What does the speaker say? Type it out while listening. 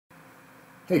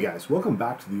Hey guys, welcome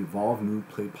back to the Evolve Move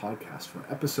Play podcast for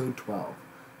episode 12.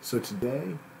 So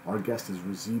today, our guest is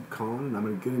Razib Khan, and I'm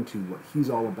going to get into what he's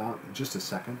all about in just a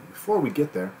second. Before we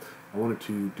get there, I wanted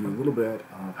to do a little bit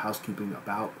of housekeeping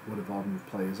about what Evolve Move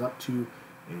Play is up to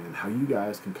and how you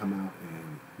guys can come out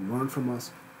and learn from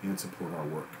us and support our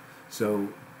work. So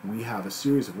we have a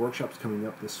series of workshops coming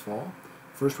up this fall.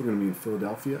 First, we're going to be in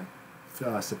Philadelphia,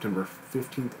 September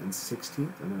 15th and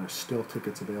 16th, and there are still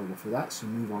tickets available for that, so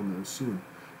move on those soon.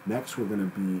 Next, we're going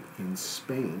to be in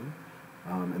Spain,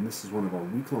 and this is one of our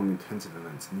week-long intensive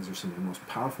events, and these are some of the most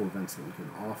powerful events that we can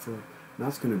offer. And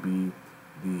that's going to be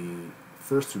the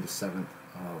 1st through the 7th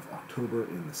of October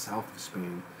in the south of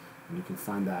Spain, and you can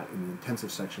find that in the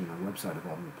intensive section on our website,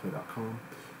 evolvemoveplay.com.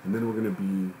 And then we're going to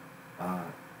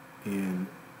be in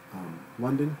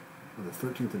London on the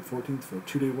 13th and 14th for a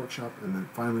 2-day workshop, and then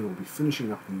finally we'll be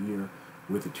finishing up the year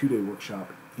with a 2-day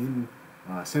workshop in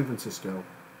San Francisco,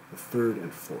 the 3rd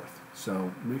and 4th.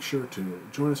 So make sure to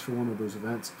join us for one of those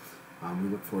events. We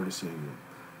look forward to seeing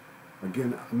you.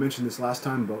 Again, I mentioned this last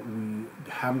time, but we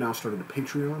have now started a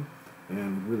Patreon,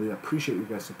 and we really appreciate your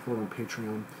guys' support on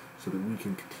Patreon so that we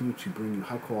can continue to bring you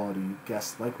high-quality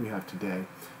guests like we have today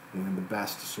and the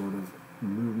best sort of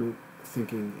movement,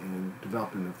 thinking, and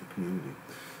development of the community.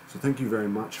 So thank you very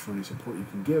much for any support you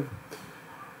can give.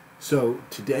 So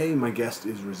today my guest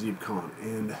is Razib Khan,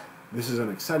 and this is an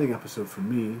exciting episode for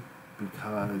me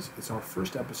because it's our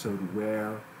first episode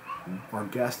where our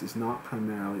guest is not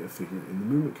primarily a figure in the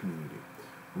movement community.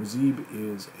 Razib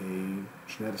is a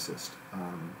geneticist.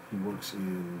 He works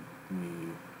in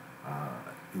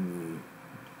the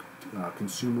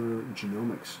consumer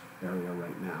genomics area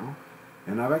right now,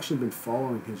 and I've actually been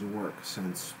following his work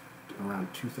since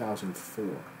around 2004.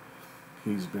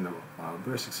 He's been a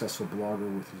very successful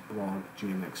blogger with his blog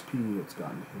GNXP. It's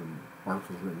gotten him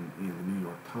articles written in the New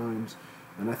York Times,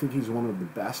 and I think he's one of the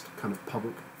best kind of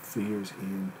public figures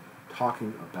in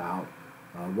talking about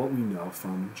what we know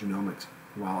from genomics,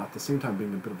 while at the same time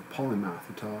being a bit of a polymath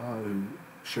who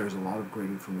shares a lot of great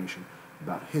information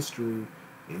about history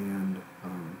and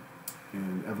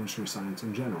evolutionary science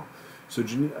in general. So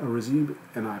Razib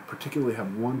and I particularly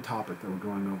have one topic that we're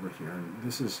going over here, and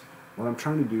this is what I'm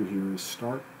trying to do here is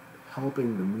start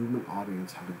helping the movement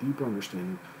audience have a deeper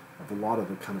understanding of a lot of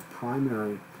the kind of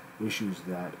primary issues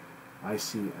that I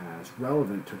see as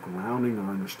relevant to grounding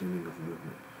our understanding of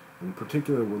movement. And in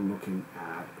particular, we're looking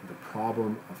at the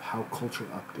problem of how culture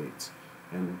updates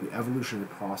and the evolutionary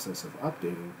process of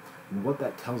updating and what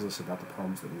that tells us about the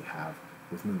problems that we have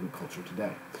with movement culture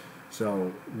today. So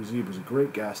Razib was a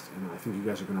great guest, and I think you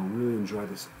guys are going to really enjoy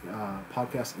this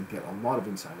podcast and get a lot of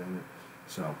insight in it.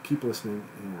 So keep listening,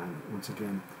 and once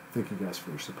again, thank you guys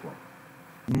for your support.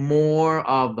 More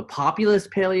of the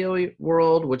populist paleo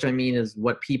world, which I mean is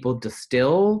what people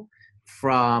distill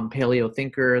from paleo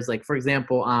thinkers. Like, for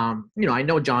example, I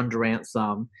know John Durant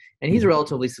some, and he's a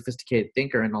relatively sophisticated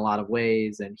thinker in a lot of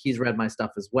ways, and he's read my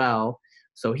stuff as well.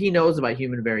 So he knows about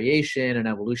human variation and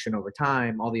evolution over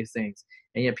time, all these things.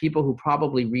 And yet people who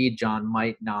probably read John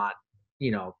might not,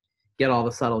 get all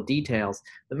the subtle details.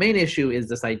 The main issue is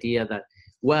this idea that,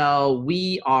 well,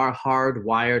 we are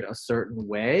hardwired a certain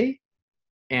way,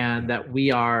 and that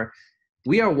we are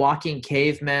walking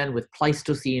cavemen with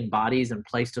Pleistocene bodies and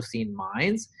Pleistocene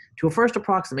minds. To a first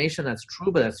approximation, that's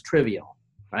true, but that's trivial,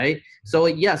 right? So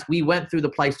yes, we went through the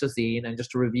Pleistocene, and just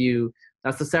to review,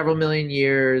 that's the several million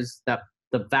years that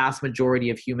the vast majority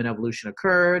of human evolution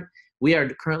occurred. We are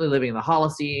currently living in the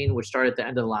Holocene, which started at the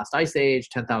end of the last ice age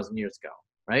 10,000 years ago,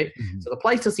 right? Mm-hmm. So the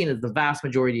Pleistocene is the vast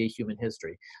majority of human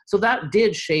history. So that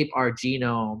did shape our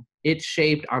genome. It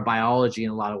shaped our biology in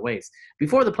a lot of ways.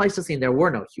 Before the Pleistocene, there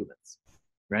were no humans,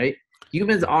 right?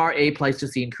 Humans are a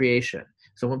Pleistocene creation.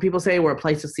 So when people say we're a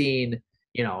Pleistocene,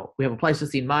 we have a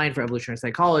Pleistocene mind for evolutionary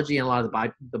psychology and a lot of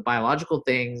the biological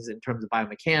things in terms of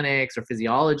biomechanics or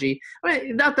physiology. I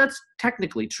mean, that's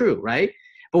technically true, right?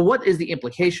 But what is the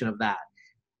implication of that?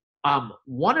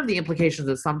 One of the implications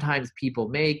that sometimes people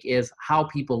make is how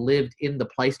people lived in the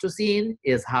Pleistocene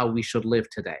is how we should live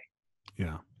today.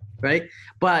 Yeah. Right?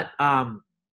 But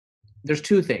there's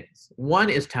two things. One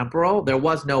is temporal. There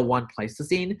was no one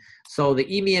Pleistocene. So the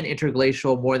Eemian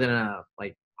interglacial more than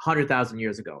 100,000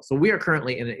 years ago. So we are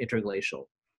currently in an interglacial,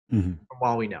 from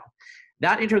all we know.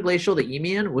 That interglacial, the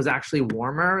Eemian, was actually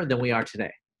warmer than we are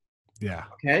today. Yeah.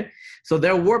 Okay. So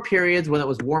there were periods when it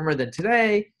was warmer than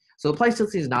today. So the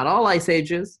Pleistocene is not all ice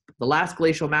ages. The last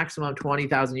glacial maximum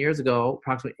 20,000 years ago,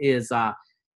 approximately,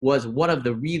 was one of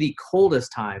the really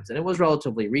coldest times, and it was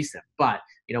relatively recent. But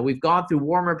we've gone through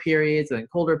warmer periods and then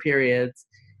colder periods.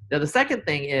 Now the second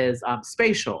thing is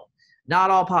spatial. Not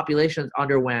all populations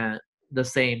underwent the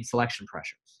same selection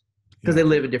pressures because they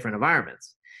live in different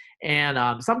environments.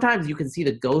 And sometimes you can see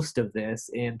the ghost of this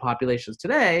in populations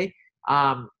today.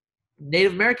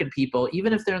 Native American people,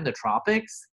 even if they're in the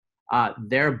tropics,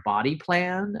 their body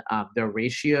plan, their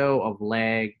ratio of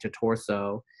leg to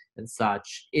torso and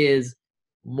such is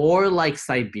more like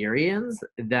Siberians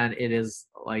than it is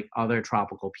like other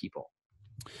tropical people.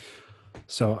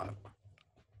 So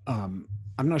I'm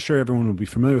not sure everyone will be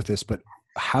familiar with this, but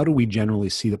how do we generally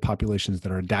see the populations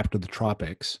that are adapted to the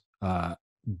tropics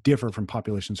differ from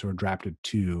populations who are adapted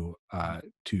to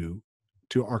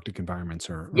Arctic environments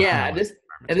or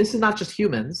and this is not just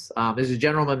humans. This is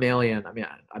general mammalian. I mean,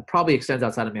 it probably extends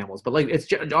outside of mammals, but like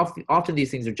often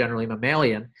these things are generally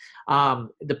mammalian.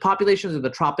 The populations of the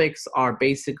tropics are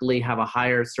basically have a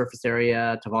higher surface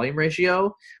area to volume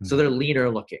ratio, so they're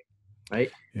leaner looking, right?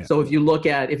 Yeah. So if you look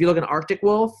at an Arctic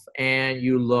wolf and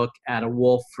you look at a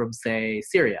wolf from say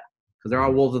Syria, because there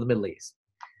are wolves in the Middle East.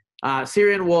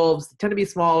 Syrian wolves tend to be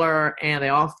smaller and they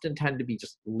often tend to be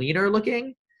just leaner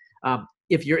looking.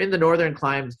 If you're in the northern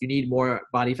climes, you need more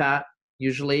body fat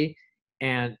usually.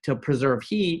 And to preserve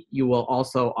heat, you will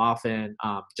also often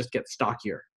just get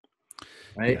stockier,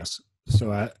 right? Yes.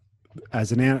 So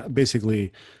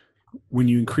basically, when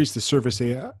you increase the surface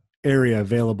area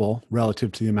available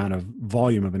relative to the amount of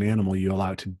volume of an animal, you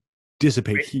allow it to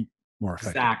dissipate heat more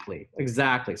effectively.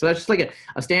 Exactly. So that's just like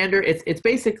a standard. It's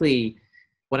basically,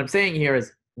 what I'm saying here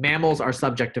is mammals are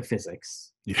subject to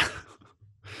physics. Yeah.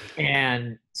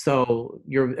 And so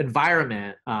your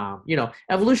environment,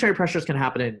 evolutionary pressures can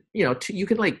happen in, you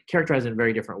can like characterize it in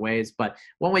very different ways. But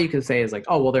one way you can say is like,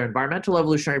 oh, well, they're environmental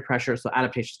evolutionary pressures, so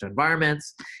adaptations to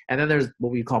environments. And then there's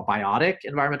what we call biotic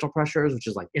environmental pressures, which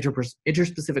is like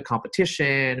interspecific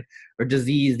competition or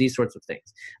disease, these sorts of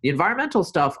things. The environmental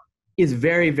stuff is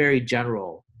very, very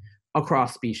general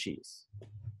across species,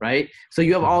 right? So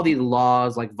you have all these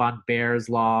laws like von Baer's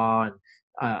law and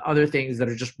other things that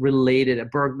are just related,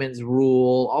 Bergman's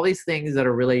rule, all these things that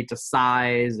are related to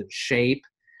size and shape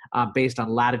based on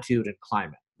latitude and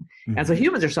climate. Mm-hmm. And so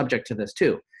humans are subject to this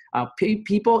too.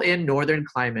 People in northern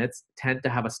climates tend to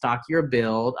have a stockier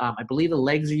build. I believe the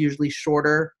legs are usually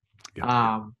shorter.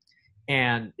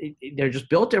 And they're just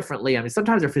built differently. I mean,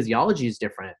 sometimes their physiology is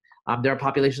different. There are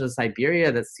populations in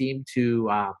Siberia that seem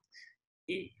to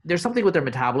there's something with their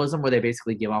metabolism where they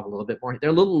basically give off a little bit more.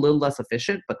 They're a little less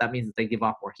efficient, but that means that they give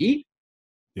off more heat.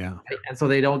 Yeah. Right? And so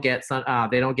they don't get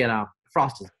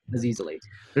frost as easily.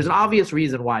 There's an obvious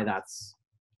reason why that's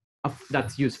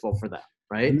useful for them,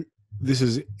 right? And this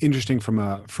is interesting from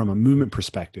a movement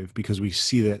perspective because we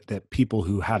see that people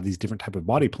who have these different type of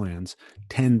body plans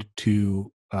tend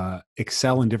to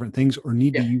excel in different things or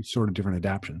need to use sort of different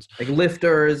adaptations. Like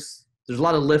lifters. There's a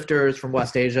lot of lifters from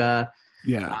West Asia.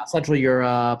 Yeah. Central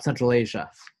Europe, Central Asia.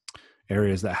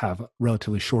 Areas that have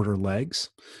relatively shorter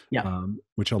legs,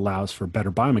 which allows for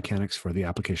better biomechanics for the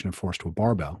application of force to a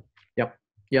barbell.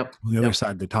 Yep. On the other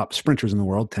side, the top sprinters in the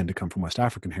world tend to come from West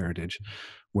African heritage,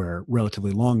 where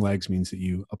relatively long legs means that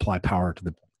you apply power to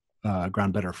the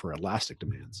ground better for elastic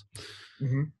demands.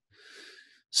 Mm-hmm.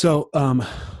 So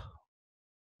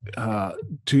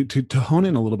to hone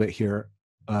in a little bit here,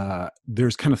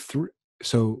 there's kind of three.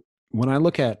 So when I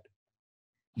look at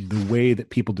the way that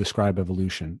people describe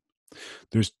evolution,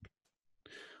 the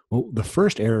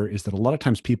first error is that a lot of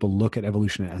times people look at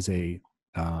evolution as a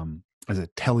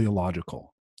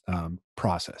teleological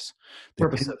process. They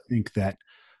think that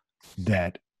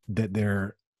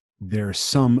there's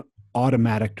some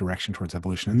automatic direction towards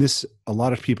evolution, and this, a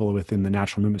lot of people within the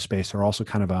natural movement space are also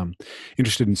kind of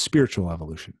interested in spiritual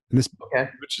evolution, and this,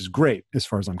 which is great as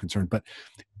far as I'm concerned, but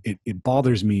it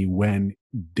bothers me when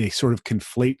they sort of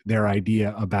conflate their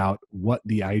idea about what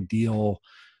the ideal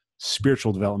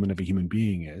spiritual development of a human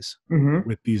being is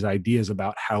with these ideas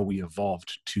about how we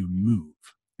evolved to move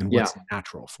and what's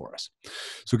natural for us.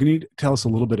 So can you tell us a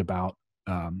little bit about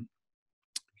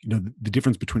the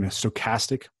difference between a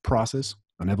stochastic process,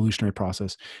 an evolutionary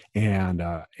process, and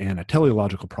a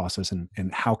teleological process,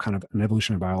 and how kind of an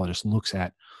evolutionary biologist looks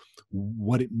at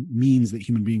what it means that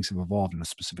human beings have evolved in a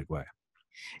specific way?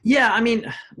 Yeah, I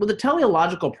mean, with the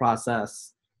teleological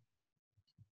process,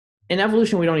 in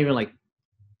evolution, we don't even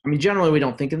generally we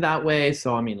don't think in that way.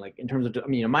 So, I mean, like in terms of,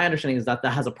 my understanding is that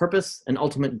has a purpose, an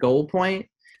ultimate goal point.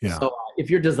 Yeah. So if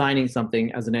you're designing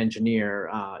something as an engineer,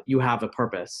 you have a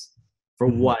purpose for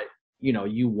what,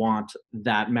 you want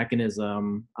that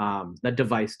mechanism, that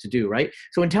device to do, right?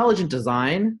 So intelligent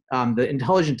design, the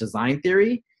intelligent design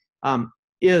theory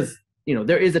is,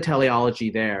 there is a teleology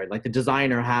there. Like the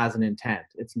designer has an intent.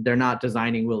 They're not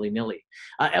designing willy-nilly.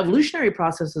 Evolutionary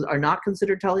processes are not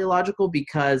considered teleological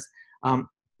because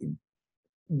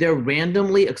they're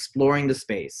randomly exploring the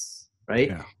space, right?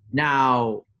 Yeah.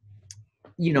 Now,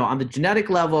 on the genetic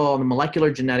level, on the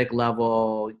molecular genetic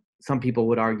level, some people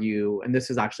would argue, and this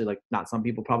is actually like not some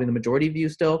people, probably the majority view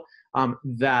still,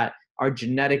 that our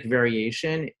genetic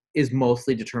variation is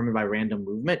mostly determined by random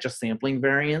movement, just sampling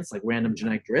variance, like random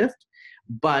genetic drift.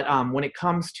 But when it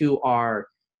comes to our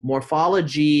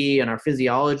morphology and our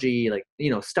physiology, like,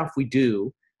 stuff we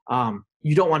do,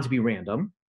 you don't want to be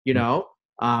random, you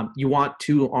want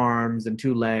 2 arms and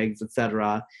 2 legs,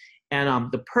 etc.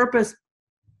 And the purpose,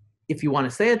 if you want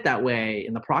to say it that way,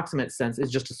 in the proximate sense,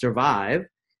 is just to survive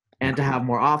and to have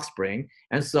more offspring.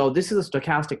 And so this is a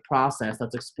stochastic process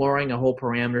that's exploring a whole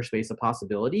parameter space of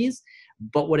possibilities.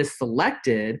 But what is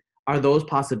selected are those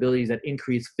possibilities that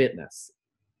increase fitness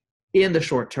in the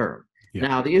short term. Yeah.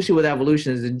 Now, the issue with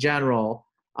evolution is, in general,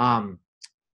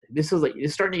 it's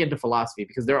starting to get into philosophy,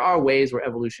 because there are ways where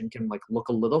evolution can like look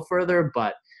a little further,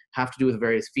 but have to do with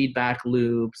various feedback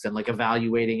loops and like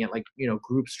evaluating it, like,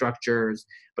 group structures.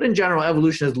 But in general,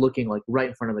 evolution is looking like right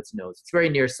in front of its nose. It's very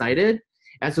nearsighted.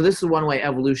 And so this is one way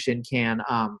evolution can,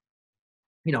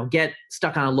 get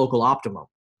stuck on a local optimum,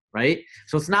 right?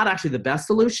 So it's not actually the best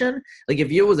solution. Like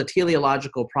if it was a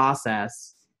teleological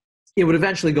process, it would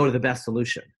eventually go to the best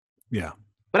solution. Yeah.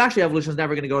 But actually evolution is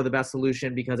never going to go to the best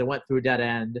solution, because it went through a dead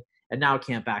end and now it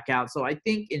can't back out. So I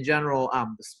think in general,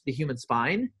 the human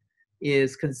spine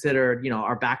is considered,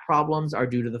 our back problems are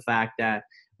due to the fact that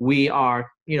we are,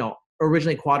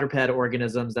 originally quadruped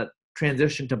organisms that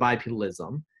transitioned to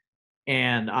bipedalism.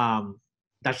 And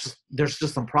there's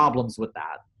just some problems with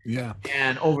that. Yeah.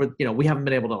 And we haven't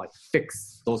been able to like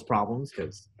fix those problems.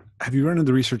 Have you run into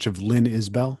the research of Lynn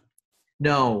Isbell?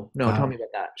 No. Tell me about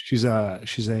that. She's a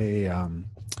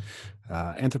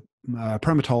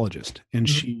primatologist, and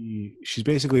she's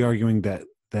basically arguing that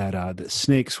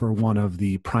snakes were one of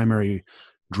the primary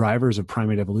drivers of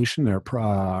primate evolution.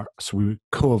 So we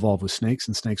co-evolved with snakes,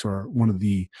 and snakes are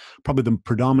probably the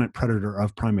predominant predator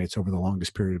of primates over the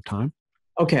longest period of time.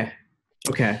 Okay.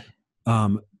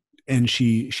 And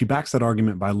she backs that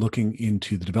argument by looking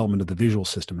into the development of the visual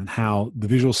system, and how the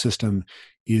visual system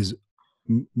is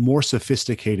more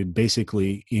sophisticated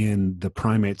basically in the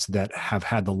primates that have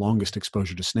had the longest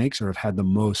exposure to snakes, or have had the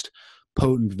most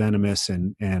potent, venomous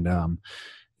and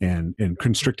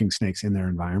constricting snakes in their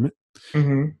environment.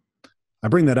 Mm-hmm. I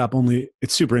bring that up only,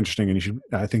 it's super interesting, and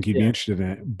I think you'd be interested in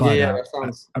it. But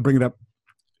I bring it up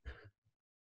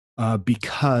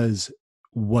because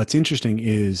what's interesting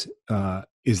is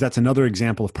that's another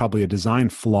example of probably a design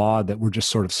flaw that we're just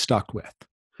sort of stuck with.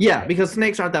 Yeah, because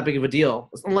snakes aren't that big of a deal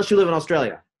unless you live in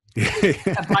Australia.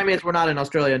 And primates were not in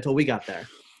Australia until we got there.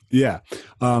 Yeah.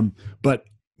 But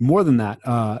more than that,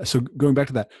 so going back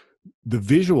to that, the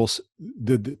visuals,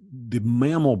 the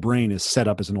mammal brain is set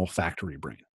up as an olfactory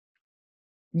brain.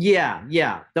 Yeah.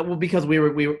 Because we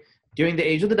were during the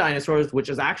age of the dinosaurs, which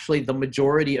is actually the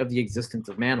majority of the existence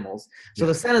of mammals. So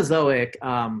the Cenozoic,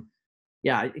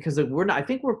 because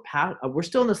we're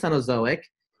still in the Cenozoic,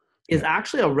 is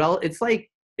actually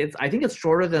I think it's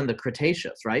shorter than the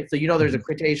Cretaceous, right? So there's a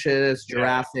Cretaceous,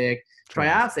 Jurassic,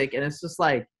 Triassic, and it's just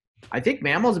like, I think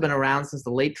mammals have been around since the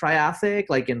late Triassic,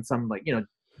 like in some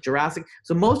Jurassic.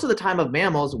 So most of the time of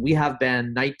mammals, we have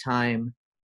been nighttime.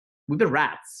 We've been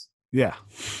rats. Yeah.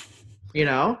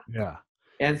 Yeah.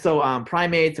 And so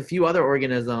primates, a few other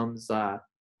organisms, a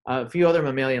few other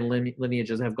mammalian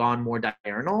lineages have gone more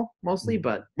diurnal mostly,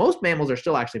 but most mammals are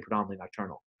still actually predominantly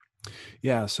nocturnal.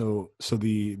 Yeah. So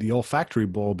the olfactory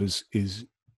bulb is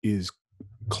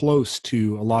close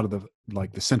to a lot of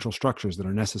the central structures that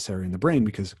are necessary in the brain,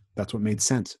 because that's what made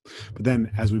sense. But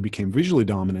then as we became visually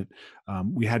dominant,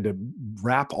 we had to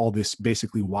wrap all this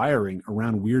basically wiring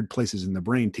around weird places in the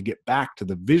brain to get back to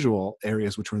the visual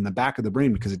areas, which were in the back of the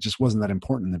brain, because it just wasn't that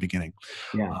important in the beginning.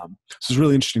 Yeah. So it's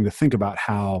really interesting to think about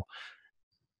how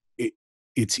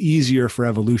it's easier for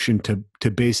evolution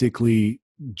to basically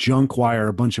junk wire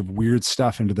a bunch of weird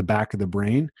stuff into the back of the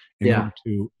brain in order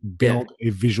to build a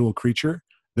visual creature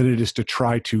than it is to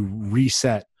try to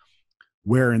reset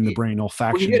where in the brain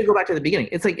olfaction. Well, you got to go back to the beginning.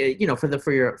 It's like, for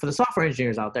the software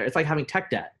engineers out there, it's like having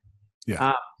tech debt.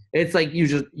 Yeah. It's like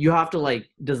you have to like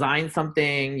design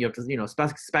something, you have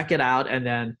to spec it out and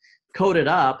then code it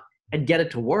up and get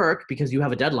it to work because you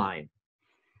have a deadline.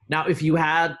 Now, if you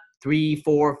had 3,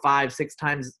 4, 5, 6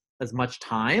 times as much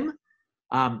time,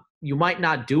 you might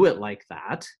not do it like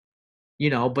that,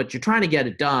 but you're trying to get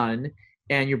it done,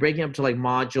 and you're breaking up to like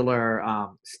modular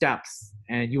steps,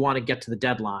 and you want to get to the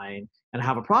deadline and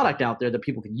have a product out there that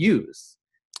people can use.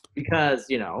 Because,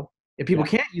 if people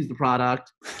can't use the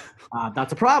product,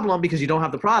 that's a problem because you don't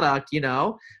have the product,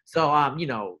 So,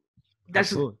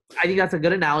 Absolutely. I think that's a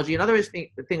good analogy. Another thing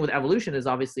with evolution is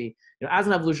obviously, as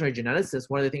an evolutionary geneticist,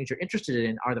 one of the things you're interested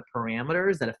in are the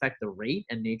parameters that affect the rate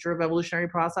and nature of evolutionary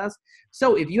process.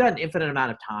 So if you had an infinite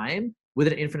amount of time with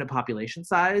an infinite population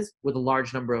size, with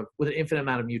an infinite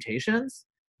amount of mutations,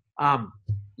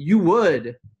 you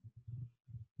would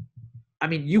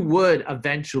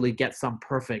eventually get some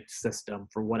perfect system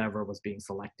for whatever was being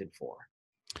selected for,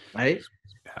 right?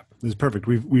 Yeah, this is perfect.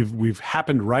 We've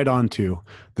happened right on to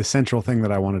the central thing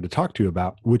that I wanted to talk to you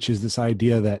about, which is this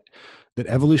idea that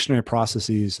evolutionary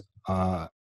processes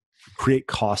create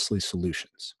costly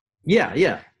solutions.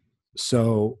 Yeah.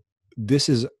 So this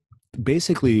is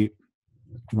basically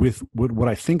with what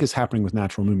I think is happening with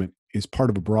natural movement is part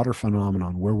of a broader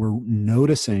phenomenon where we're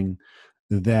noticing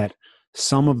that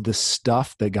some of the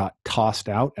stuff that got tossed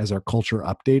out as our culture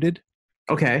updated,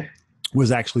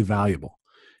 was actually valuable.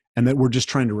 And that we're just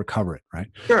trying to recover it, right?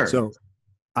 Sure. So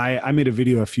I made a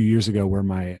video a few years ago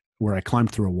where I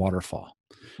climbed through a waterfall.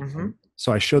 Mm-hmm.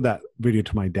 So I showed that video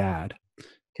to my dad.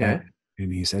 Okay.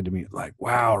 And he said to me, like,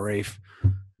 wow, Rafe,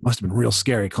 must have been real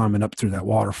scary climbing up through that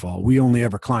waterfall. We only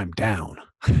ever climbed down.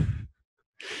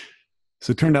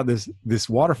 So it turned out this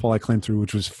waterfall I climbed through,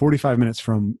 which was 45 minutes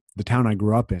from the town I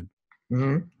grew up in.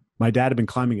 Mm-hmm. My dad had been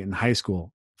climbing it in high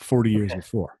school 40 years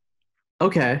before.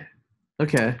 Okay.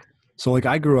 So like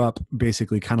I grew up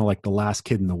basically kind of like the last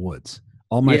kid in the woods.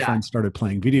 All my friends started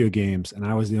playing video games and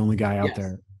I was the only guy out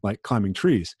there like climbing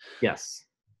trees. Yes.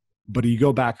 But you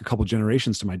go back a couple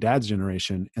generations to my dad's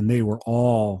generation and they were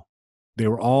all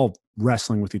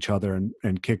wrestling with each other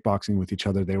and kickboxing with each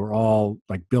other. They were all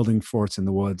like building forts in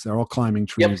the woods. They're all climbing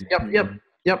trees.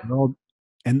 Yep.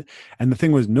 And the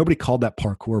thing was, nobody called that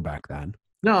parkour back then.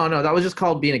 No, that was just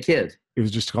called being a kid. It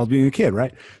was just called being a kid,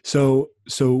 right? So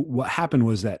what happened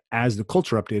was that as the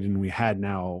culture updated and we had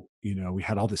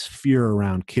all this fear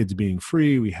around kids being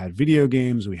free, we had video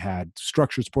games, we had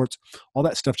structured sports, all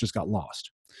that stuff just got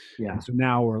lost. Yeah. And so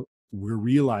now we're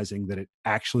realizing that it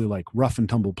actually, like, rough and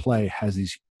tumble play has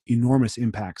these enormous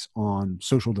impacts on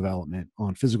social development,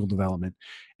 on physical development,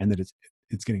 and that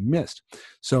it's getting missed.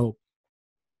 So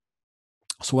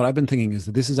what I've been thinking is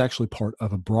that this is actually part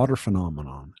of a broader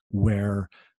phenomenon where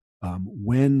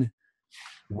when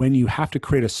you have to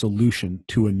create a solution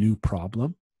to a new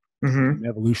problem in an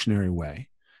evolutionary way,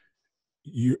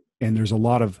 and there's a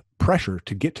lot of pressure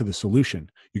to get to the solution,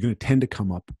 you're going to tend to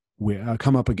come up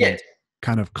against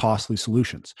kind of costly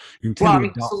solutions.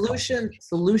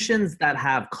 Solutions that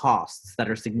have costs that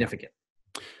are significant.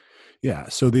 Yeah.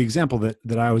 So the example that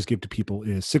I always give to people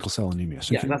is sickle cell anemia.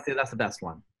 So that's the best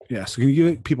one. Yeah. So can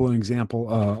you give people an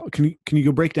example? Can you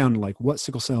go break down like what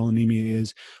sickle cell anemia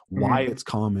is, why it's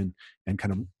common, and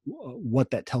kind of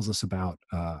what that tells us about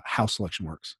how selection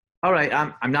works? All right.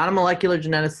 I'm not a molecular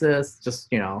geneticist.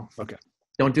 Just Okay.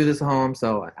 Don't do this at home.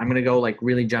 So I'm going to go like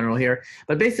really general here.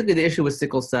 But basically, the issue with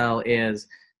sickle cell is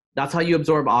that's how you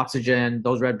absorb oxygen.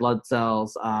 Those red blood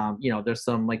cells. There's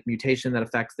some like mutation that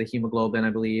affects the hemoglobin,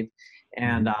 I believe,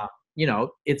 and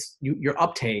it's your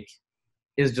uptake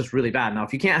is just really bad. Now,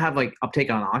 if you can't have like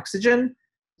uptake on oxygen,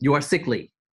 you are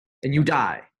sickly and you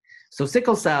die. So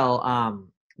sickle cell,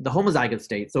 the homozygous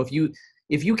state. So if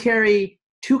you carry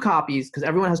two copies, because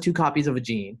everyone has two copies of a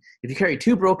gene, if you carry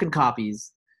two broken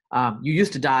copies, you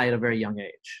used to die at a very young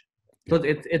age. So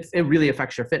it really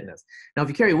affects your fitness. Now, if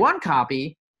you carry one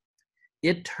copy,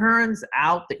 it turns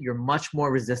out that you're much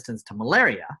more resistant to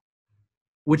malaria,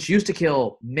 which used to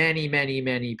kill many, many,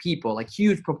 many people. Like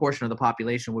huge proportion of the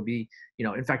population would be,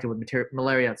 infected with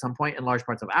malaria at some point in large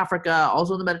parts of Africa,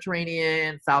 also in the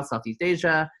Mediterranean, Southeast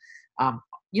Asia.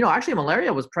 Actually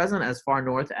malaria was present as far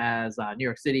north as New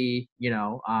York City, in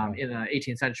the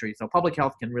 18th century. So public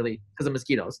health can really, because of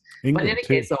mosquitoes. But in any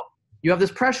case, so you have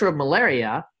this pressure of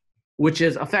malaria, which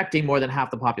is affecting more than half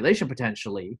the population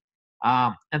potentially.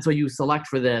 And so you select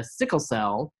for this sickle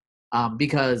cell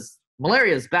because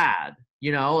malaria is bad.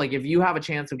 Like if you have a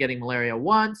chance of getting malaria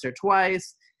once or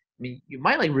twice, I mean, you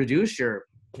might like reduce your,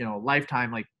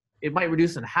 lifetime. Like it might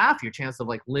reduce in half your chance of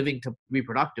like living to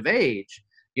reproductive age,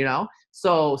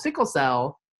 So sickle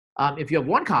cell, if you have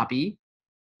one copy,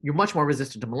 you're much more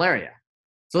resistant to malaria.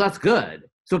 So that's good.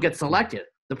 So it gets selected.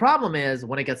 The problem is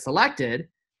when it gets selected,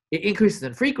 it increases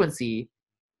in frequency.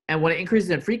 And when it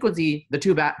increases in frequency, the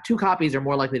two copies are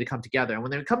more likely to come together. And when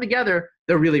they come together,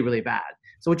 they're really, really bad.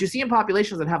 So what you see in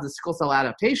populations that have the sickle cell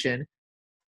adaptation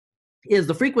is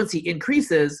the frequency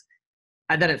increases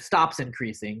and then it stops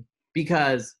increasing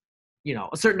because,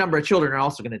 a certain number of children are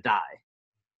also going to die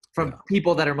from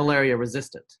people that are malaria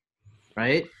resistant,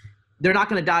 right? They're not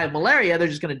going to die of malaria. They're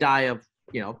just going to die of,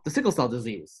 the sickle cell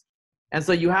disease. And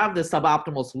so you have this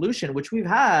suboptimal solution, which we've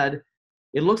had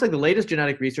it looks like the latest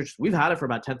genetic research, we've had it for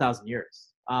about 10,000 years.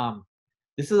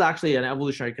 This is actually an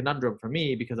evolutionary conundrum for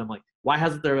me because I'm like, why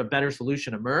hasn't there a better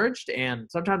solution emerged? And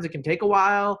sometimes it can take a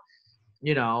while.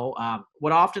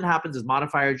 What often happens is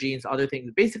modifier genes, other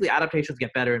things, basically adaptations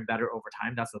get better and better over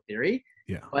time. That's the theory.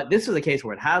 Yeah. But this is a case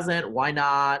where it hasn't. Why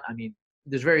not? I mean,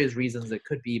 there's various reasons it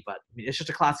could be, but I mean, it's just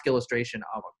a classic illustration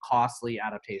of a costly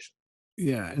adaptation.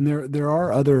 Yeah. And there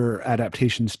are other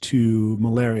adaptations to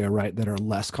malaria, right, that are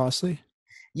less costly?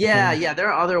 Yeah,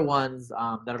 there are other ones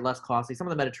that are less costly. Some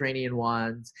of the Mediterranean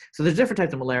ones. So there's different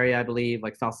types of malaria, I believe,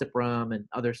 like falciparum and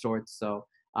other sorts. So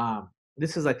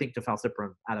this is, I think, the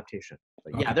falciparum adaptation.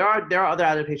 But yeah, there are other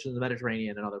adaptations in the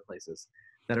Mediterranean and other places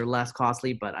that are less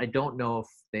costly, but I don't think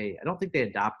they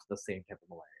adapt the same type of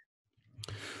malaria.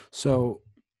 So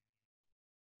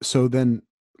then,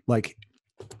 like,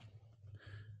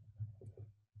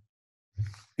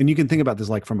 and you can think about this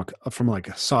like from a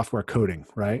software coding,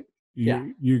 right?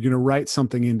 You're going to write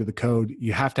something into the code.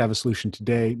 You have to have a solution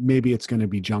today. Maybe it's going to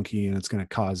be junky and it's going to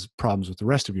cause problems with the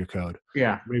rest of your code.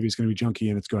 Yeah. Maybe it's going to be junky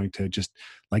and it's going to just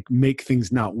like make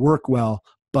things not work well.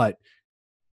 But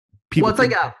people, it's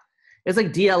like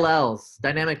DLLs,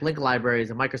 dynamic link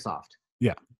libraries in Microsoft.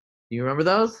 Yeah. Do you remember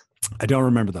those? I don't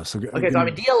remember those. Okay, so I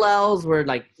mean, DLLs were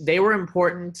like, they were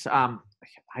important. I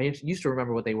used to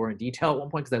remember what they were in detail at one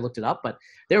point because I looked it up, but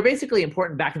they were basically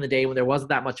important back in the day when there wasn't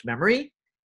that much memory.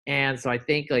 And so I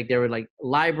think like there were like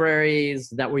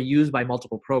libraries that were used by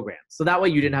multiple programs. So that way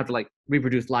you didn't have to like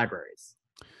reproduce libraries.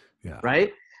 Yeah.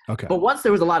 Right? Okay. But once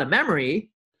there was a lot of memory,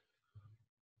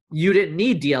 you didn't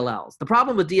need DLLs. The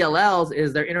problem with DLLs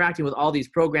is they're interacting with all these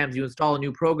programs. You install a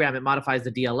new program, it modifies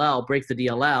the DLL, breaks the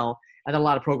DLL, and then a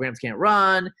lot of programs can't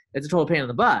run. It's a total pain in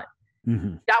the butt.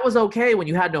 Mm-hmm. That was okay when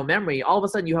you had no memory. All of a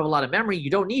sudden you have a lot of memory.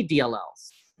 You don't need DLLs.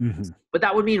 Mm-hmm. But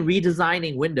that would mean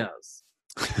redesigning Windows.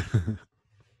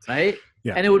 Right?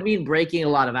 Yeah. And it would mean breaking a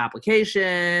lot of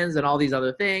applications and all these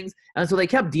other things. And so they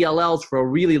kept DLLs for a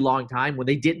really long time when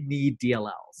they didn't need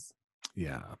DLLs.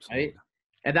 Yeah, absolutely. Right?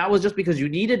 And that was just because you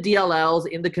needed DLLs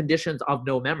in the conditions of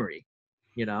no memory,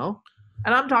 And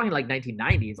I'm talking like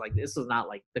 1990s. Like this is not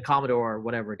like the Commodore or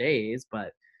whatever days,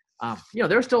 but there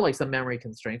were still like some memory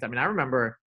constraints. I mean, I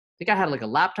remember, I think I had like a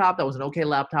laptop that was an okay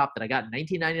laptop that I got in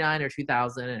 1999 or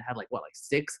 2000, and it had like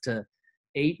 6 to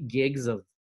 8 gigs of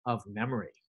memory.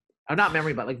 Or not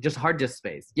memory, but like just hard disk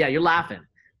space. Yeah, you're laughing.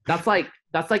 That's like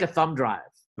a thumb drive.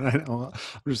 I know.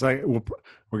 I'm just like,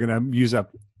 we're gonna use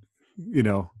up,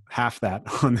 half that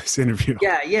on this interview.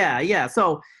 Yeah.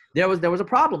 So there was a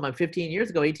problem like 15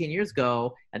 years ago, 18 years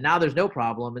ago, and now there's no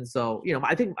problem. And so,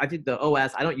 I think the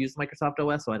OS, I don't use Microsoft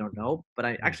OS, so I don't know, but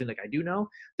I actually I do know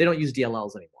they don't use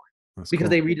DLLs anymore because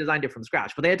they redesigned it from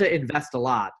scratch, but they had to invest a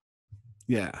lot.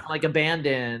 Yeah. Like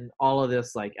abandon all of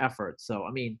this like effort. So,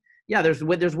 I mean, yeah,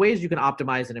 there's ways you can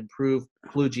optimize and improve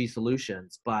Kludgy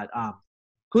solutions, but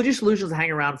Kludgy solutions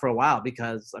hang around for a while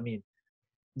because, I mean,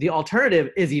 the alternative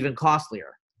is even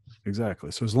costlier.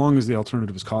 Exactly. So as long as the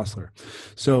alternative is costlier,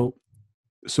 so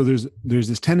there's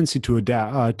this tendency to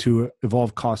adapt to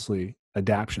evolve costly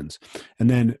adaptions, and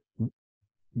then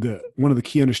one of the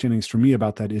key understandings for me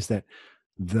about that is that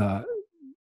the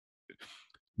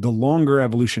longer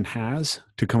evolution has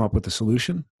to come up with a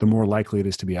solution, the more likely it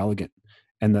is to be elegant,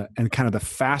 and kind of the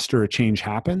faster a change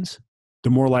happens, the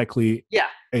more likely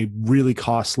a really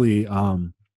costly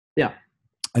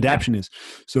adaptation is.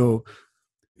 So.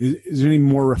 Is there any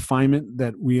more refinement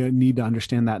that we need to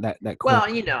understand that Well,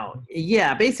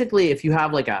 basically if you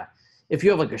have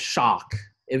a shock,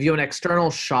 if you have an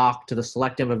external shock to the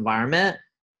selective environment,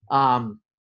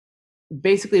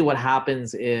 basically what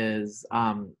happens is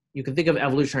you can think of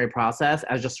evolutionary process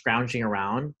as just scrounging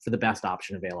around for the best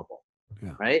option available.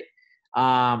 Yeah. Right?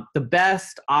 The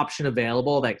best option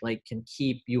available that like can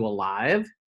keep you alive,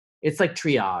 it's like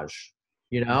triage,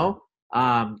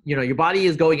 your body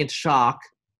is going into shock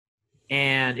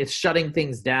and it's shutting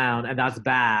things down, and that's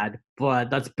bad, but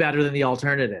that's better than the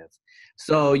alternative.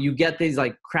 So you get these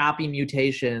like crappy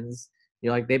mutations.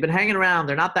 You're like, they've been hanging around.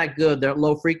 They're not that good. They're at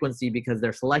low frequency because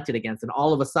they're selected against, and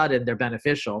all of a sudden they're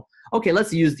beneficial. Okay,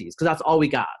 let's use these because that's all we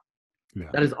got. Yeah.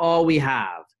 That is all we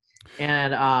have.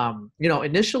 And,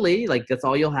 initially, like that's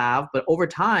all you'll have. But over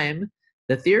time,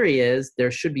 the theory is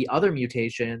there should be other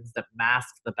mutations that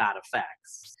mask the bad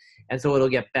effects. And so it'll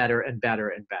get better and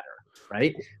better and better.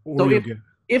 Right? So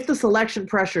if the selection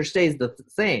pressure stays the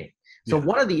same, so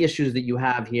one of the issues that you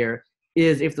have here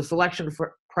is if the selection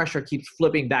pressure keeps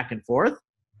flipping back and forth,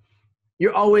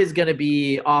 you're always going to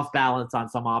be off balance on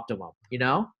some optimum,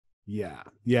 Yeah.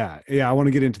 I want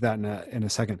to get into that in a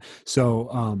second.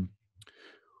 So,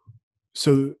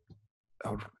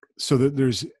 So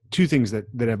there's two things that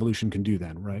evolution can do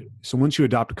then, right? So once you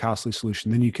adopt a costly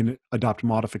solution, then you can adopt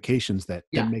modifications that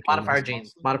make modifier it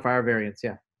genes, modifier variants,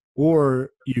 yeah.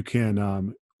 Or you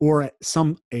can, or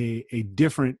a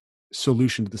different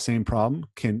solution to the same problem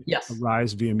can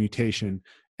arise via mutation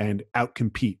and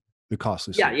outcompete the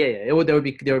costly solution. Yeah. There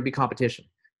would be competition.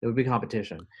 There would be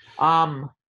competition.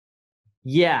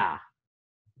 Yeah.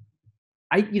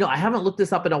 I haven't looked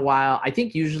this up in a while. I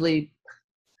think usually,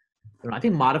 I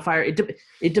think modifier, it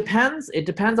depends. It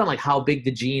depends on like how big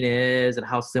the gene is and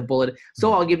how simple it is.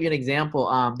 So I'll give you an example.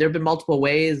 There have been multiple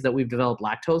ways that we've developed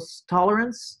lactose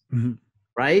tolerance,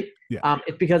 right? Yeah.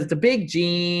 It's because it's a big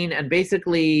gene, and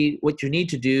basically what you need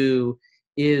to do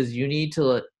is you need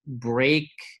to break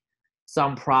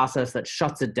some process that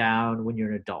shuts it down when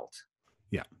you're an adult.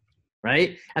 Yeah.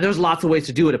 Right? And there's lots of ways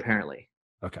to do it apparently.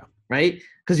 Okay. Right?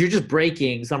 Because you're just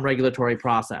breaking some regulatory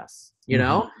process, you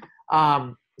know?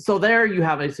 So there you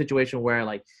have a situation where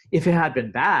like if it had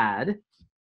been bad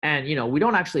and we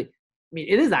don't actually,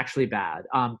 it is actually bad.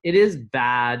 It is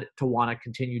bad to want to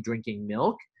continue drinking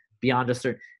milk beyond a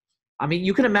certain,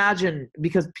 you can imagine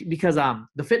because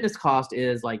the fitness cost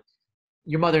is like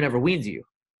your mother never weans you.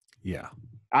 Yeah.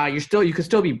 You could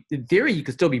still be, in theory, you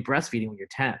could still be breastfeeding when you're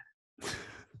 10.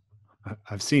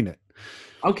 I've seen it.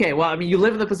 Okay, well, you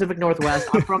live in the Pacific Northwest.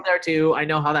 I'm from there too. I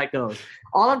know how that goes.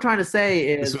 All I'm trying to say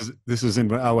is this was in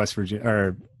West Virginia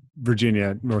or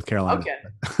Virginia, North Carolina.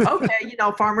 Okay,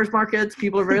 farmers markets,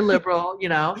 people are very liberal,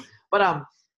 but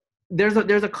there's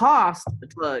a cost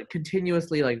to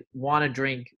continuously like want to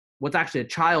drink what's actually a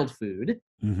child food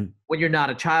when you're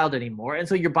not a child anymore, and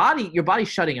so your body's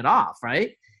shutting it off,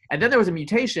 right? And then there was a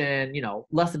mutation,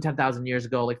 less than 10,000 years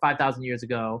ago, like 5,000 years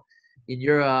ago, in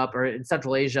Europe or in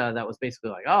Central Asia, that was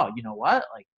basically like, oh, you know what?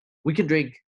 Like we can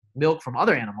drink milk from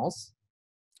other animals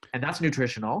and that's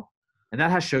nutritional and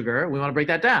that has sugar. We want to break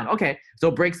that down. Okay. So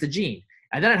it breaks the gene.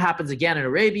 And then it happens again in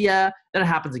Arabia. Then it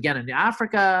happens again in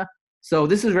Africa. So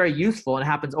this is very useful and it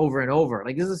happens over and over.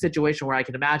 Like this is a situation where I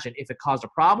can imagine if it caused a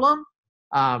problem,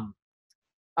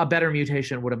 a better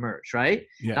mutation would emerge, right?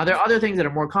 Yeah. Now there are other things that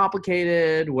are more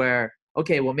complicated where,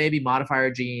 okay, well maybe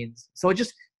modifier genes. So it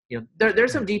just,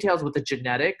 there's some details with the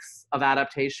genetics of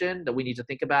adaptation that we need to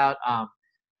think about.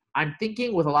 I'm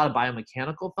thinking with a lot of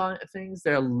biomechanical things,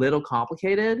 they're a little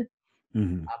complicated.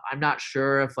 I'm not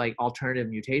sure if like alternative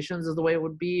mutations is the way it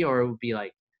would be, or it would be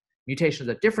like mutations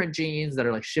of different genes that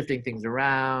are like shifting things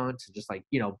around to just like,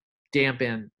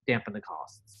 dampen the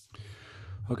costs.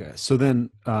 Okay. So then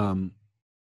I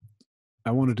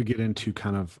wanted to get into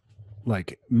kind of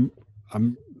like,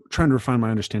 I'm trying to refine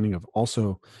my understanding of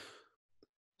also.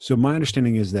 So my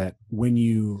understanding is that when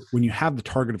you have the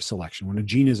target of selection, when a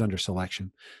gene is under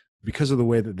selection, because of the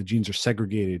way that the genes are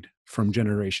segregated from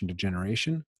generation to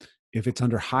generation, if it's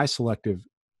under high selective,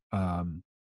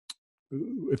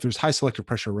 if there's high selective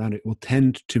pressure around it, it will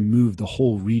tend to move the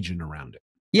whole region around it.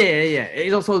 Yeah.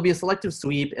 It'll also be a selective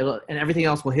sweep, and everything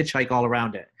else will hitchhike all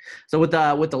around it. So with the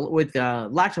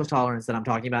lactose tolerance that I'm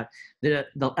talking about, the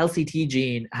LCT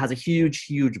gene has a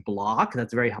huge block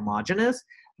that's very homogeneous.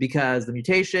 Because the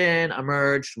mutation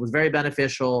emerged, was very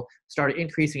beneficial, started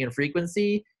increasing in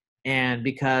frequency, and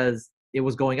because it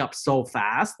was going up so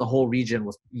fast, the whole region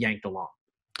was yanked along.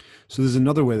 So there's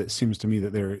another way that seems to me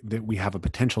that we have a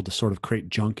potential to sort of create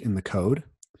junk in the code.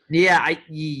 Yeah.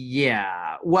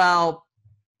 Well,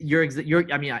 yes,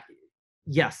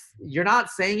 you're not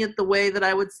saying it the way that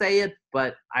I would say it,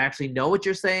 but I actually know what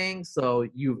you're saying, so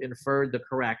you've inferred the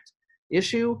correct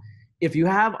issue. If you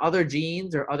have other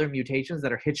genes or other mutations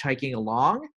that are hitchhiking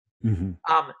along,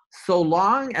 so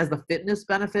long as the fitness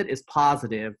benefit is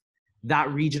positive,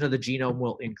 that region of the genome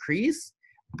will increase.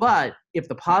 But if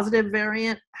the positive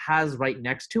variant has right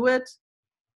next to it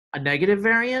a negative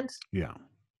variant,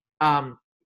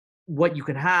 what you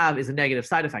can have is a negative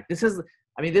side effect. This is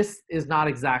not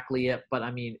exactly it, but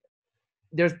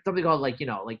there's something called like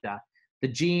the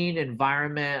gene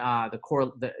environment,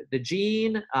 the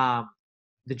gene.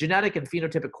 The genetic and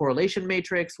phenotypic correlation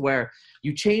matrix, where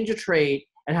you change a trait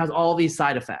and has all these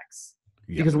side effects.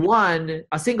 Because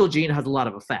a single gene has a lot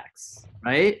of effects,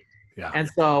 right? Yeah. And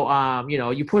so,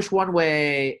 you push one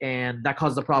way and that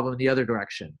causes a problem in the other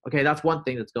direction. Okay, that's one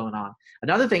thing that's going on.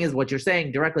 Another thing is what you're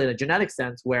saying directly in a genetic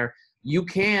sense, where you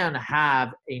can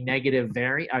have a negative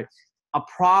variant, a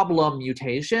problem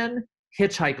mutation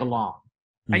hitchhike along,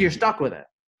 and you're stuck with it.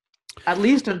 At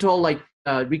least until like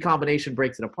recombination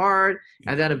breaks it apart,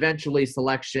 and then eventually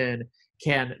selection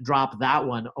can drop that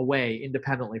one away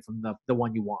independently from the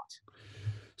one you want.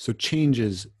 So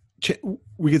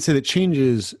we could say that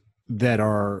changes that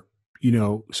are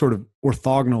sort of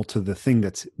orthogonal to the thing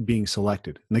that's being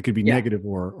selected. And they could be negative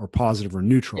or positive or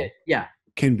neutral. Yeah.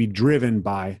 Can be driven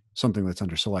by something that's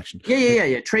under selection.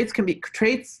 Yeah. Traits,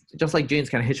 just like genes,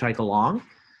 can hitchhike along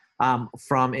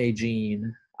from a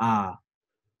gene,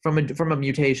 from a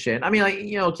mutation. I mean, like,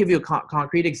 give you a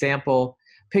concrete example.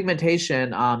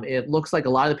 Pigmentation. It looks like a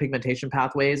lot of the pigmentation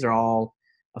pathways are all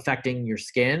affecting your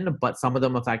skin, but some of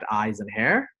them affect eyes and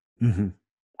hair. Mm-hmm.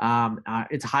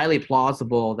 It's highly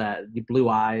plausible that the blue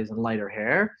eyes and lighter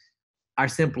hair are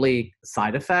simply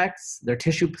side effects. They're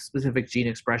tissue-specific gene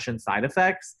expression side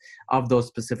effects of those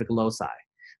specific loci.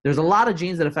 There's a lot of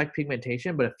genes that affect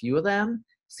pigmentation, but a few of them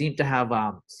seem to have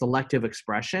selective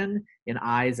expression in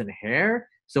eyes and hair.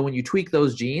 So when you tweak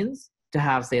those genes to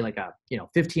have, say, like a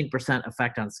 15%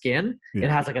 effect on skin, it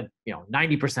has like a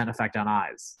 90% effect on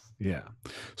eyes. Yeah.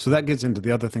 So that gets into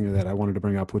the other thing that I wanted to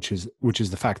bring up, which is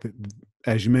the fact that,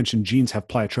 as you mentioned, genes have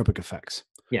pleiotropic effects.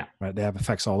 Yeah. Right. They have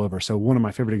effects all over. So one of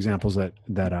my favorite examples that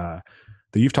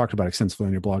you've talked about extensively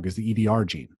on your blog is the EDR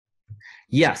gene.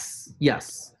 Yes.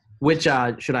 Which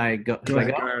should I go? Go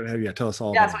ahead. Yeah. Tell us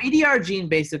all. Yeah. So EDR gene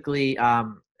basically,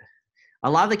 a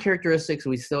lot of the characteristics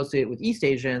we associate with East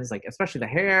Asians, like especially the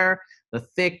hair, the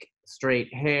thick,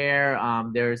 straight hair.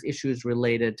 There's issues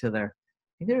related to their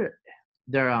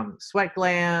sweat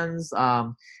glands.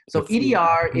 So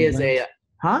EDR is glands?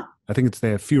 Huh? I think they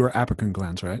have fewer apocrine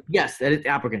glands, right? Yes, it is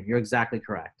apocrine. You're exactly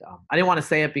correct. I didn't want to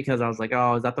say it because I was like,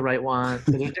 oh, is that the right one?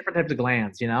 Because there's different types of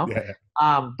glands, Yeah.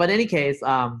 But in any case,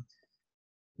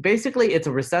 basically it's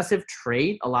a recessive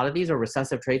trait. A lot of these are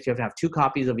recessive traits. You have to have 2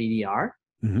 copies of EDR,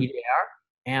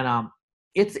 and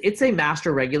it's a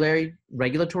master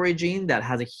regulatory gene that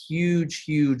has a huge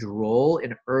role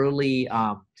in early,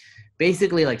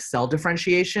 basically like cell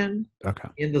differentiation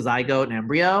in the zygote and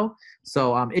embryo.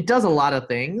 So it does a lot of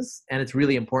things, and it's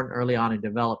really important early on in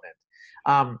development.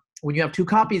 When you have 2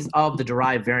 copies of the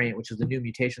derived variant, which is the new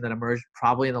mutation that emerged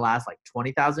probably in the last like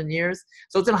 20,000 years.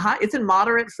 So it's in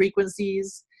moderate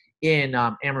frequencies in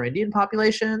Amerindian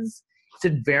populations. It's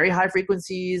in very high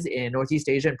frequencies in Northeast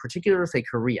Asia, in particular, say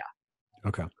Korea.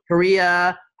 Okay.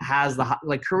 Korea has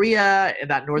Korea in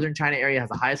that northern China area has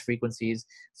the highest frequencies,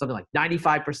 something like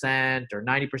 95% or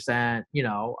 90%,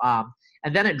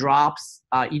 and then it drops.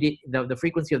 The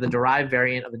frequency of the derived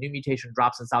variant of the new mutation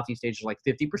drops in Southeast Asia like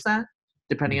 50%,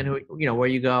 depending on where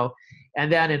you go.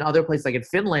 And then in other places like in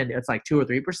Finland, it's like 2 or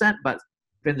 3%, but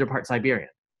Finns are part Siberian.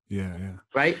 Yeah.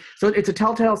 Right? So it's a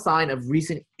telltale sign of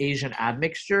recent Asian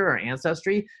admixture or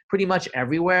ancestry pretty much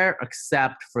everywhere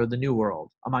except for the New World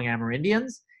among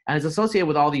Amerindians. And it's associated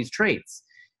with all these traits.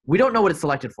 We don't know what it's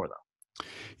selected for, though.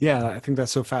 Yeah, I think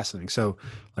that's so fascinating. So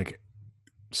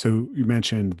you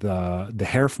mentioned the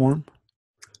hair form.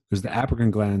 There's the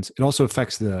apocrine glands. It also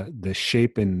affects the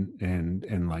shape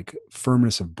and like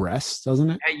firmness of breasts,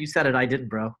 doesn't it? Hey, you said it. I didn't,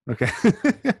 bro. Okay.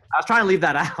 I was trying to leave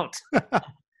that out.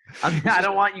 I mean, I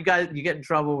don't want you get in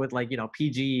trouble with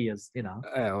PG as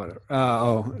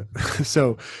whatever.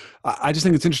 So I just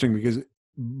think it's interesting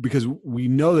because we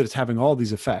know that it's having all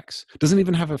these effects. Doesn't it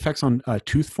even have effects on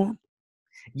tooth form?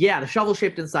 Yeah, the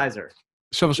shovel-shaped incisor.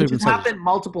 Shovel-shaped incisor. It's happened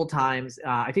multiple times.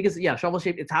 I think it's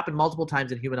shovel-shaped. It's happened multiple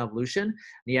times in human evolution.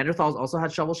 Neanderthals also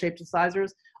had shovel-shaped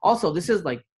incisors. Also, this is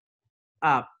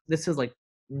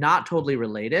not totally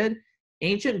related.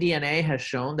 Ancient DNA has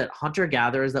shown that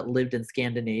hunter-gatherers that lived in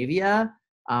Scandinavia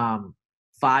 5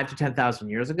 to 10,000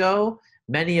 years ago,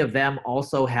 many of them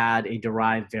also had a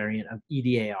derived variant of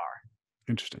EDAR.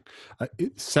 Interesting.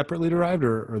 Separately derived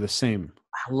or the same?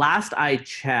 Last I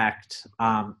checked,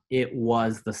 it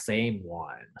was the same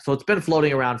one. So it's been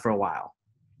floating around for a while.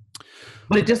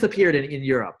 But it disappeared in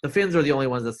Europe. The Finns are the only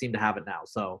ones that seem to have it now.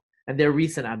 So, and they're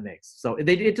recent admixed. So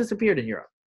it disappeared in Europe.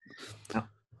 Yeah.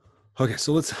 Okay,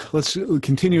 so let's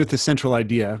continue with the central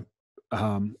idea.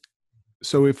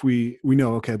 So if we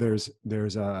know, okay, there's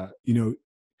you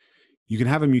can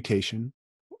have a mutation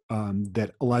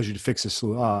that allows you to fix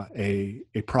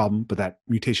a problem, but that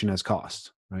mutation has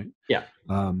cost, right? Yeah.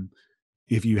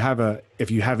 If you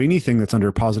have anything that's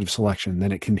under positive selection,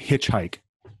 then it can hitchhike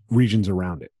regions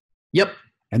around it. Yep.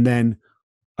 And then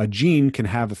a gene can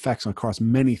have effects across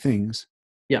many things.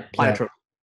 Yeah, pleiotropic.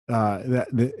 That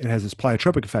it has this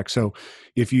pleiotropic effect. So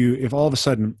if all of a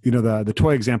sudden, the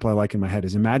toy example I like in my head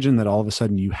is, imagine that all of a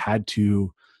sudden you had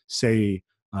to say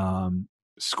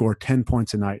score 10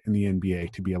 points a night in the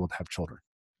NBA to be able to have children.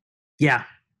 Yeah.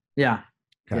 Okay.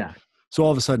 Yeah. So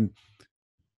all of a sudden,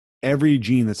 every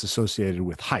gene that's associated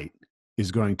with height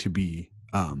is going to be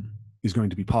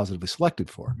positively selected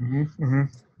for. Mm-hmm, mm-hmm.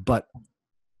 But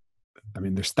I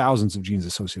mean, there's thousands of genes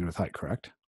associated with height,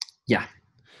 correct? Yeah.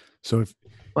 So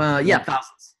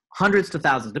thousands. hundreds to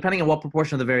thousands, depending on what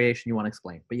proportion of the variation you want to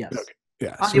explain. But yes, Okay.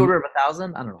 Yeah. on the order of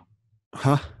 1,000. I don't know.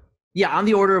 Huh? Yeah, on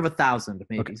the order of 1,000,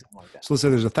 maybe Okay. something like that. So let's say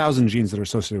there's 1,000 genes that are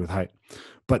associated with height,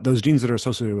 but those genes that are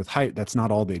associated with height, that's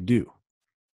not all they do.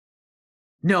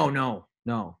 No.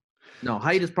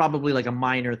 Height is probably like a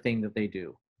minor thing that they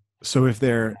do. So if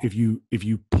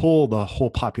you pull the whole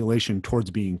population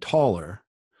towards being taller,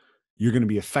 you're going to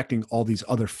be affecting all these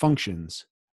other functions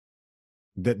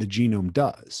that the genome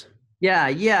does.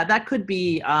 Yeah, that could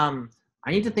be. I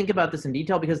need to think about this in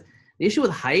detail because the issue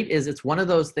with height is it's one of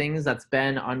those things that's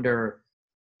been under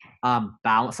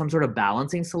some sort of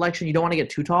balancing selection. You don't want to get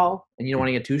too tall and you don't want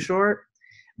to get too short,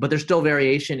 but there's still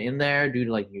variation in there due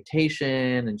to like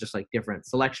mutation and just like different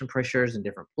selection pressures in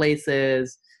different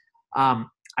places.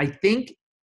 I think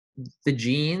the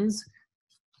genes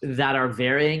that are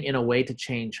varying in a way to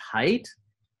change height,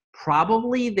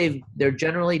 probably they're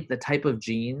generally the type of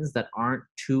genes that aren't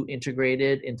too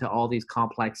integrated into all these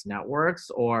complex networks,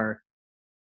 or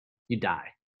you die.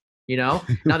 Now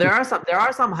there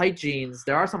are some height genes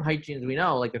we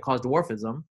know, like that cause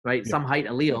dwarfism, right? Yeah. Some height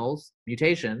alleles,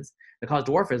 mutations that cause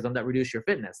dwarfism that reduce your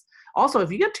fitness. Also,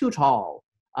 if you get too tall,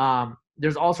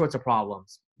 there's all sorts of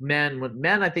problems. Men,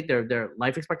 I think their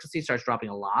life expectancy starts dropping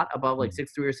a lot above like 6'3"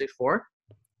 or 6'4".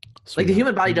 Like the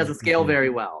human body doesn't scale very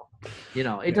well.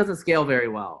 It doesn't scale very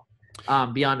well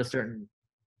beyond a certain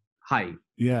height.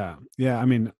 Yeah. I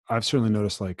mean, I've certainly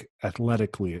noticed, like,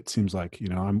 athletically, it seems like,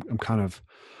 I'm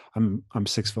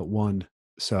 6'1",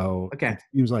 so Okay, it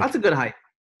seems like that's a good height.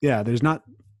 Yeah, there's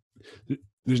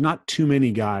not too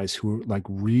many guys who like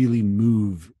really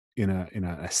move in a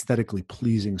aesthetically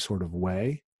pleasing sort of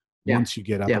way. Yeah. Once you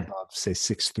get up above, say,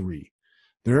 6'3",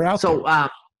 they're out there. So,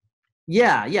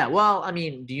 yeah. Well, I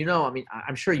mean, do you know? I mean,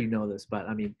 I'm sure you know this, but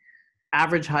I mean,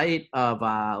 average height of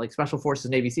like Special Forces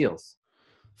Navy SEALs.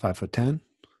 5'10".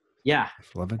 Yeah,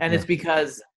 5'11". And it's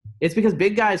because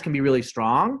big guys can be really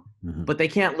strong, but they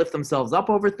can't lift themselves up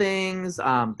over things.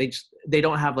 They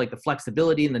don't have like the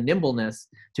flexibility and the nimbleness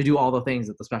to do all the things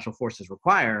that the Special Forces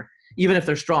require, even if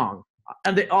they're strong.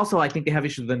 And they also, I think, they have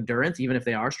issues with endurance, even if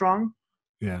they are strong.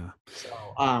 Yeah.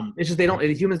 So it's just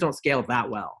humans don't scale that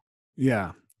well.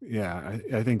 Yeah.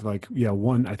 I think I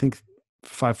think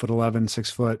 5'11",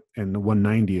 6 foot, and the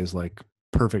 190 is like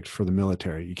perfect for the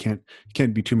military. You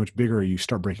can't be too much bigger, or you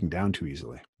start breaking down too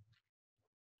easily.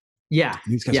 Yeah.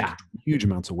 These guys have huge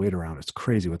amounts of weight around. It's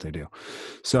crazy what they do.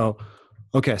 So,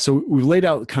 okay. So we've laid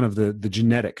out kind of the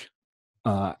genetic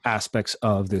aspects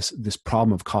of this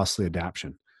problem of costly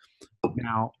adaptation.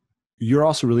 Now, you're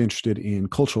also really interested in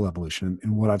cultural evolution.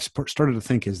 And what I've started to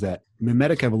think is that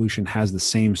mimetic evolution has the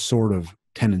same sort of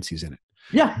tendencies in it.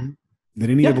 Yeah.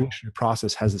 That any evolutionary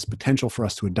process has this potential for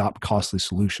us to adopt costly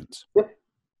solutions.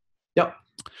 Yep.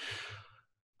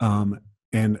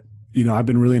 And I've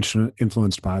been really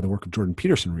influenced by the work of Jordan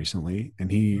Peterson recently,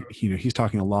 and he's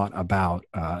talking a lot about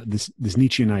this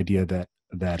Nietzschean idea that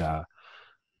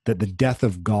the death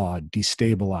of God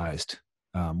destabilized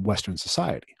Western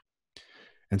society.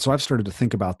 And so I've started to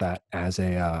think about that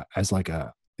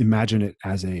imagine it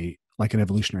as like an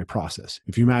evolutionary process.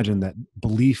 If you imagine that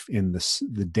belief in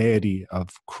the deity of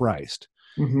Christ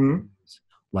is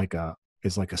like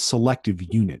a selective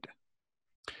unit,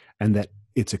 and that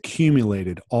it's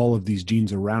accumulated all of these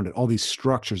genes around it, all these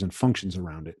structures and functions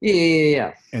around it.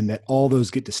 Yeah. And that all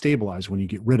those get destabilized when you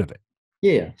get rid of it.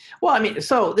 Yeah. Well, I mean,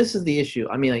 so this is the issue.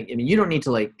 I mean, you don't need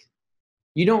to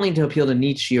appeal to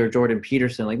Nietzsche or Jordan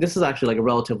Peterson. Like, this is actually like a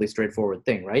relatively straightforward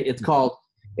thing, right? It's goes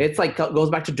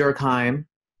back to Durkheim.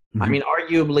 I mean,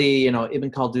 arguably,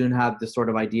 Ibn Khaldun had this sort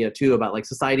of idea too about like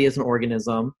society as an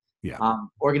organism. Yeah.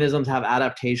 Organisms have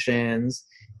adaptations,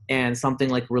 and something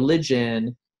like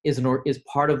religion is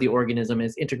part of the organism,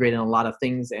 is integrated in a lot of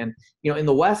things. And in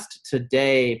the West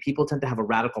today, people tend to have a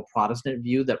radical Protestant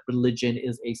view that religion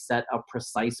is a set of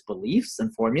precise beliefs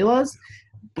and formulas.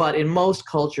 But in most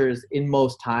cultures, in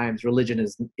most times, religion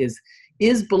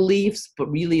is beliefs, but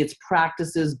really it's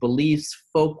practices, beliefs,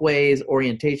 folkways,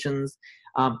 orientations,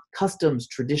 customs,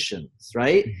 traditions,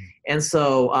 right? And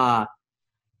so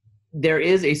there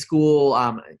is a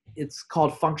school, it's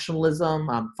called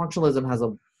functionalism. Functionalism has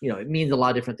it means a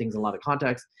lot of different things in a lot of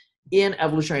contexts. In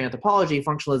evolutionary anthropology,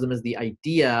 functionalism is the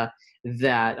idea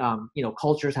that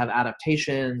cultures have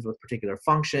adaptations with particular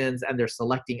functions, and they're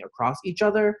selecting across each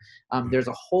other. There's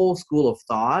a whole school of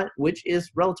thought, which is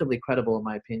relatively credible in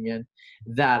my opinion,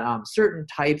 that certain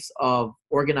types of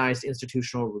organized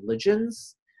institutional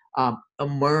religions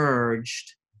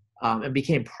emerged and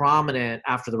became prominent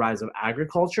after the rise of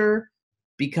agriculture,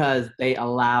 because they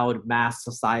allowed mass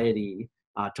society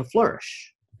to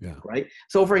flourish. Yeah. Right.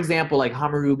 So, for example, like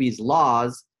Hammurabi's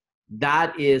laws,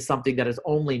 that is something that is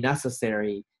only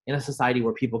necessary in a society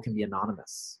where people can be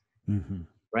anonymous,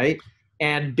 right?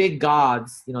 And big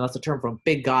gods, that's a term from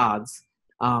big gods,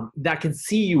 that can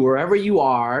see you wherever you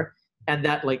are, and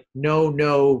that like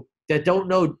that don't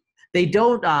know, they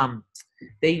don't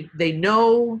they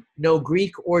know no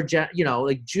Greek or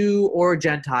like Jew or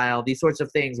Gentile, these sorts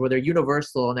of things where they're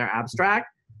universal and they're abstract.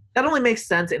 That only makes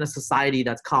sense in a society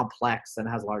that's complex and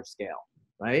has large scale,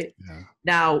 right? Yeah.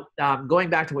 Now, going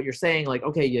back to what you're saying, like,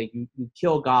 okay, you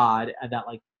kill God, and that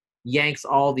like yanks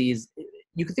all these.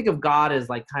 You can think of God as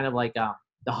like kind of like the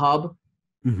hub,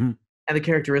 and the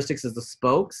characteristics as the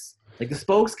spokes. Like the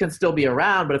spokes can still be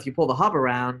around, but if you pull the hub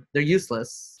around, they're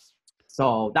useless.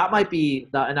 So that might be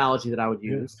the analogy that I would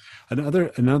use.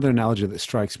 Another analogy that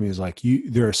strikes me is like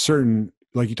there are certain,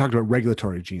 like you talked about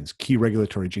regulatory genes, key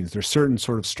regulatory genes. There's certain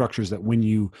sort of structures that when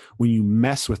you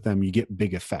mess with them, you get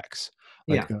big effects.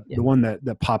 Like the one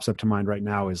that pops up to mind right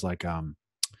now is like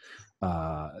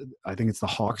I think it's the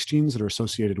Hox genes that are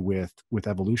associated with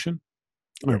evolution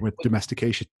or with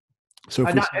domestication. So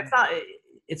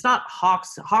it's not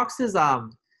Hox. Hox is I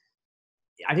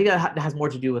think that has more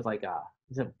to do with like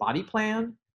is it body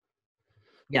plan?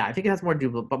 Yeah, I think it has more to do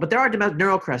with, but there are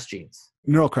neural crest genes.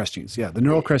 Neural crest genes, yeah. The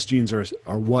neural crest genes are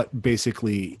what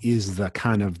basically is the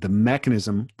kind of the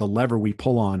mechanism, the lever we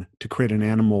pull on to create an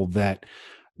animal that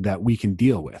we can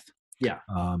deal with. Yeah.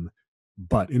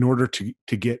 But in order to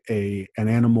get an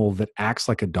animal that acts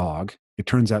like a dog, it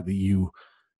turns out that you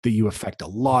affect a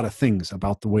lot of things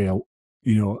about the way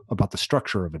about the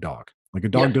structure of a dog. Like a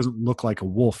dog doesn't look like a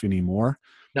wolf anymore.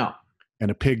 No. And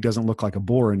a pig doesn't look like a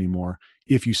boar anymore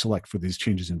if you select for these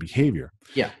changes in behavior.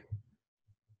 Yeah.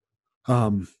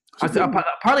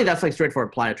 Partly that's like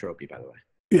straightforward pleiotropy, by the way.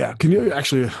 Yeah. Can you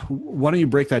actually, why don't you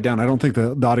break that down? I don't think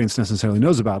the audience necessarily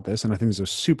knows about this, and I think this is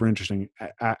super interesting.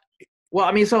 Well,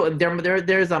 I mean, so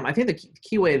there's I think the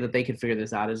key way that they could figure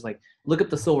this out is like look up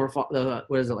the silver fox.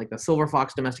 What is it, like the silver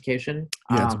fox domestication?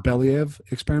 Yeah, it's Belyaev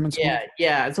experiments. Yeah.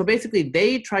 And so basically,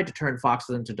 they tried to turn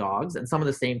foxes into dogs, and some of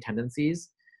the same tendencies.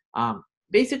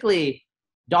 Basically,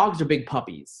 dogs are big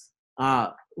puppies.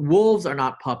 Wolves are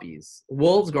not puppies.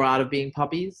 Wolves grow out of being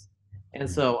puppies, and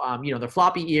so they're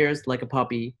floppy ears like a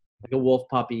puppy, like a wolf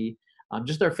puppy.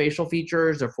 Just their facial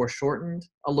features are foreshortened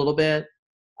a little bit,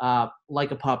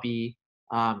 like a puppy.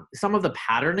 Some of the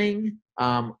patterning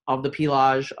of the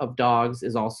pelage of dogs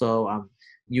is also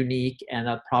unique, and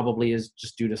that probably is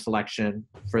just due to selection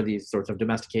for these sorts of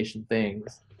domestication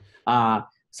things.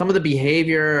 Some of the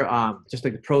behavior, just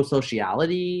like the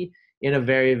prosociality in a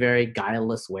very, very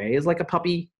guileless way is like a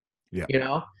puppy,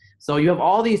 So you have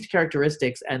all these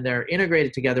characteristics, and they're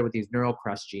integrated together with these neural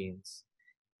crest genes.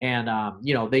 And, I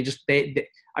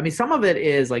mean, some of it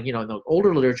is like, in the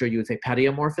older literature, you would say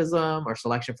pediomorphism or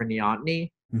selection for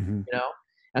neoteny,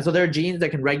 And so there are genes that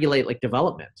can regulate like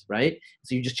development, right?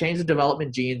 So you just change the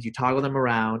development genes, you toggle them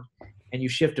around, and you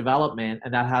shift development,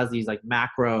 and that has these like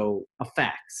macro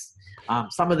effects.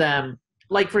 Some of them,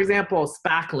 like for example,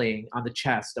 spackling on the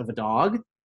chest of a dog,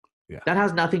 that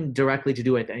has nothing directly to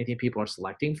do with anything people are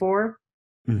selecting for,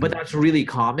 but that's really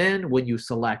common when you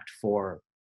select for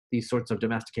these sorts of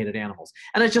domesticated animals.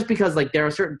 And it's just because like there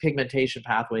are certain pigmentation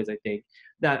pathways, I think,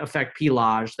 that affect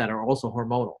pelage that are also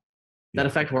hormonal, that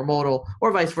affect hormonal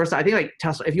or vice versa. I think like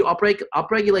if you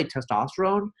upregulate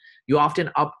testosterone, you often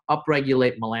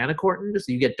upregulate melanocortin,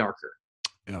 so you get darker.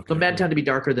 Okay. So men tend to be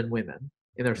darker than women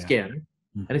in their skin.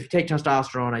 And if you take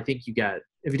testosterone, I think if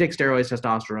you take steroids,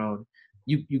 testosterone,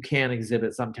 you can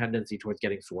exhibit some tendency towards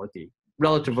getting swarthy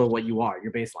relative to what you are,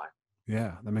 your baseline.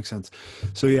 Yeah, that makes sense.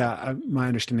 So my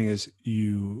understanding is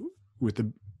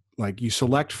Belyaev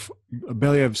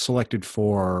selected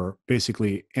for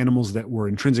basically animals that were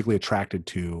intrinsically attracted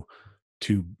to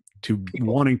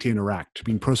wanting to interact, to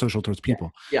being prosocial towards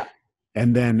people. Yeah.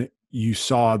 And then you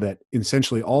saw that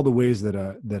essentially all the ways that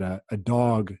a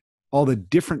dog, all the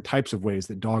different types of ways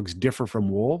that dogs differ from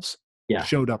wolves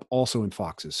showed up also in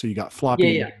foxes. So you got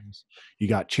floppy ears, you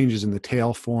got changes in the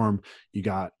tail form, you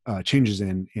got changes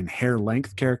in hair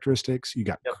length characteristics, you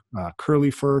got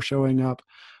curly fur showing up,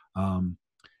 and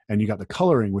you got the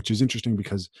coloring, which is interesting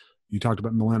because you talked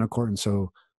about melanocortin.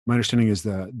 So my understanding is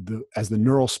as the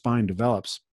neural spine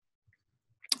develops,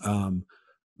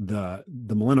 the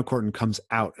melanocortin comes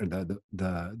out, or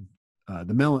the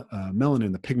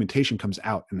melanin, the pigmentation comes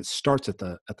out, and it starts at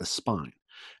the spine.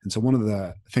 And so one of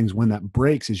the things when that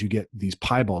breaks is you get these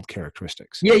piebald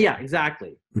characteristics. Yeah,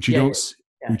 exactly. Which you don't see.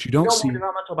 More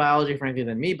developmental biology, frankly,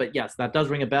 than me, but yes, that does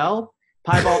ring a bell.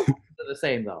 Piebald are the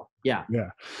same though. Yeah.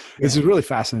 This is really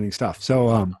fascinating stuff.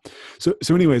 So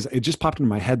anyways, it just popped into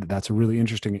my head that's a really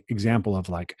interesting example of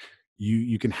like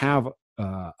you can have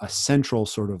a central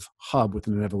sort of hub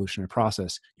within an evolutionary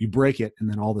process. You break it, and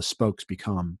then all the spokes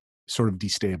become sort of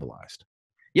destabilized.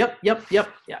 Yep. Yeah.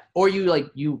 Or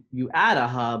you add a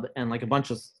hub and like a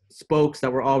bunch of spokes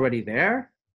that were already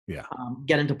there. Yeah.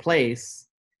 Get into place,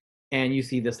 and you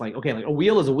see this like a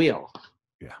wheel is a wheel.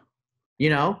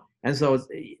 Yeah. And so it's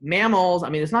mammals. I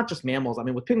mean, it's not just mammals. I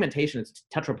mean, with pigmentation, it's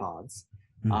tetrapods.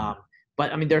 Mm-hmm.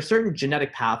 But I mean, there are certain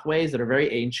genetic pathways that are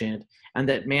very ancient, and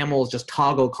that mammals just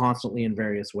toggle constantly in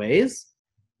various ways.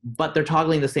 But they're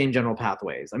toggling the same general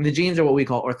pathways. I mean, the genes are what we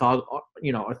call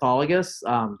orthologous.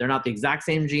 They're not the exact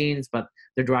same genes, but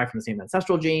they're derived from the same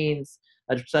ancestral genes,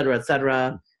 et cetera, et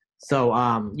cetera. So,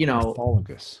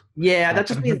 Orthologous. Yeah, that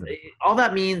just means all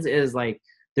that means is like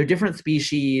they're different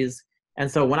species.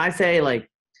 And so when I say like,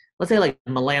 let's say like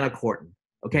melanocortin,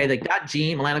 okay, like that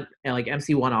gene, like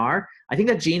MC1R, I think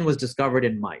that gene was discovered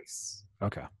in mice.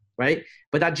 Okay. Right,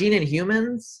 but that gene in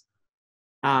humans.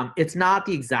 It's not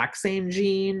the exact same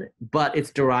gene, but it's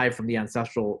derived from the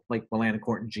ancestral like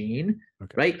melanocortin gene,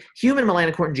 right? Human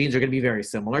melanocortin genes are going to be very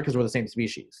similar because we're the same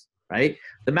species, right?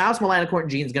 The mouse melanocortin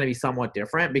gene is going to be somewhat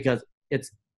different because it's,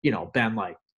 been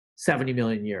like 70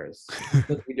 million years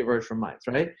since we diverged from mice,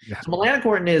 right? Yeah. So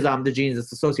melanocortin is the gene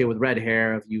that's associated with red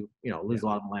hair if you lose a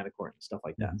lot of melanocortin and stuff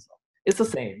like that. Mm-hmm. So it's the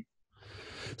same.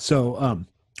 So,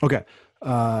 okay.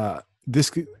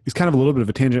 This is kind of a little bit of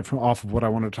a tangent off of what I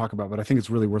wanted to talk about, but I think it's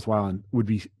really worthwhile and would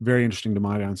be very interesting to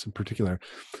my audience in particular.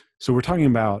 So we're talking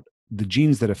about the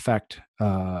genes that affect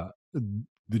the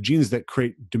genes that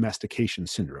create domestication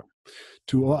syndrome.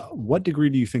 To what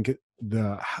degree do you think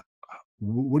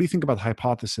what do you think about the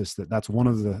hypothesis that that's one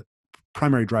of the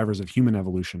primary drivers of human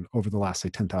evolution over the last, say,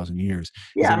 10,000 years?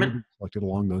 Yeah, selected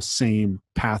along those same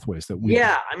pathways that we.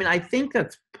 Yeah, I mean, I think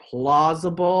that's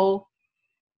plausible.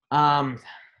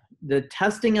 The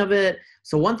testing of it.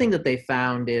 So one thing that they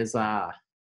found is, so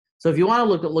if you want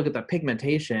to look at the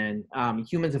pigmentation,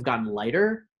 humans have gotten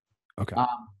lighter. Okay.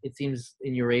 It seems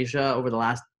in Eurasia over the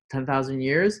last 10,000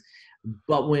 years.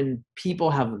 But when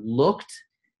people have looked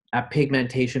at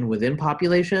pigmentation within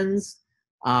populations,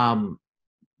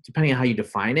 depending on how you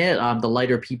define it, the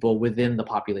lighter people within the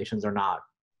populations are not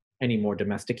any more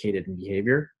domesticated in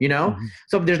behavior, Mm-hmm.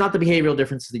 So there's not the behavioral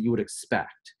differences that you would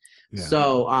expect. Yeah.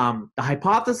 So the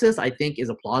hypothesis, I think, is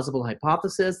a plausible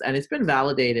hypothesis, and it's been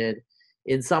validated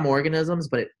in some organisms,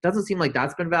 but it doesn't seem like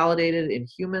that's been validated in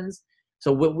humans.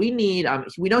 So what we need,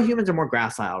 we know humans are more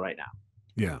gracile right now.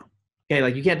 Yeah. Okay,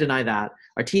 like you can't deny that.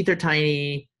 Our teeth are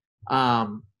tiny.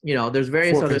 There's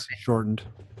various other things. Shortened.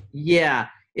 Yeah,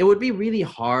 it would be really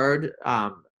hard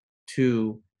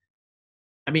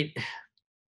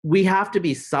we have to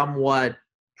be somewhat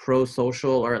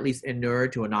pro-social or at least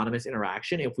inured to anonymous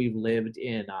interaction if we've lived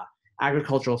in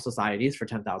agricultural societies for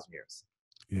 10,000 years.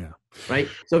 Yeah. Right?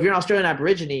 So if you're an Australian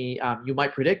Aborigine, you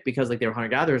might predict, because like they were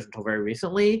hunter-gatherers until very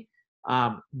recently,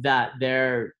 that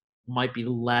they're might be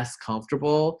less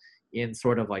comfortable in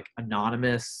sort of like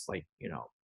anonymous, like,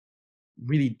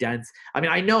 really dense. I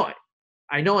mean, I know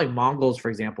like Mongols, for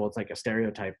example, it's like a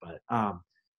stereotype, but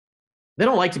they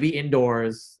don't like to be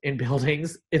indoors in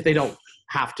buildings if they don't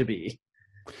have to be.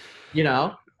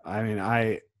 I mean,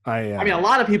 I mean, a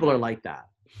lot of people are like that.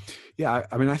 Yeah,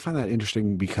 I mean, I find that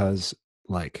interesting because,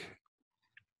 like,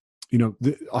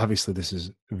 obviously this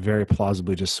is very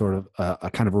plausibly just sort of a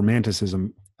kind of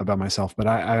romanticism about myself, but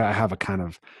I have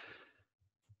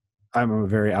I'm a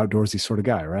very outdoorsy sort of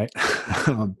guy, right?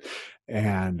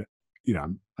 And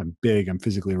I'm big, I'm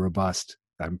physically robust,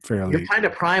 I'm fairly. You're kind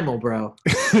of primal, bro.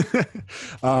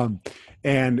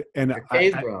 And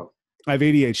bro. I have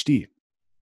ADHD.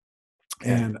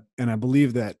 And I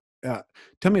believe that,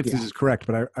 tell me if this is correct,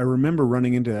 but I remember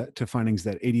running into findings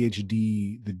that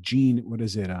ADHD, the gene, what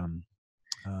is it?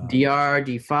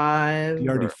 DRD5?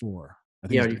 DRD4.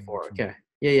 DRD4, okay.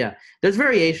 Yeah. There's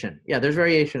variation. Yeah, there's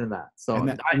variation in that. So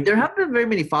there haven't been very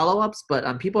many follow-ups,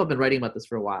 but people have been writing about this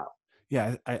for a while.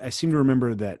 Yeah, I seem to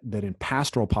remember that in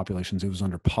pastoral populations, it was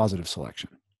under positive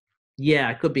selection. Yeah,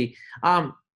 it could be.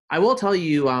 I will tell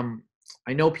you,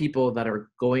 I know people that are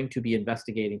going to be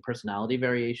investigating personality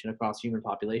variation across human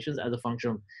populations as a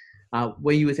function of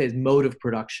what you would say is mode of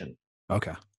production.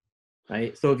 Okay.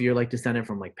 Right? So if you're like descended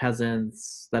from like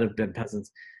peasants that have been peasants,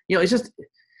 it's just,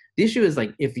 the issue is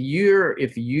like, if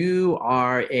you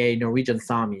are a Norwegian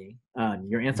Sami,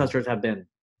 your ancestors have been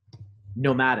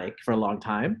nomadic for a long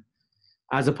time,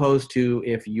 as opposed to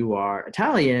if you are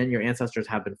Italian, your ancestors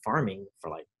have been farming for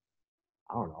like,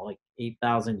 I don't know, like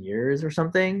 8,000 years or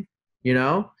something,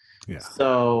 Yeah.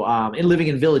 So, and living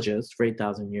in villages for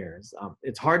 8,000 years.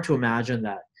 It's hard to imagine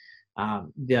that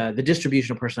the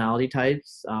distribution of personality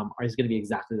types is going to be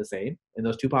exactly the same in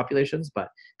those two populations. But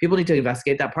people need to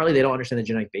investigate that. Partly they don't understand the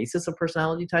genetic basis of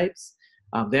personality types.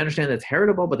 They understand that it's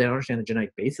heritable, but they don't understand the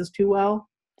genetic basis too well.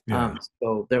 Yeah.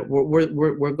 So that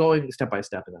we're going step by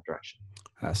step in that direction.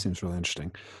 That seems really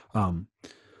interesting.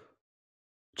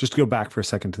 Just to go back for a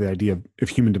second to the idea of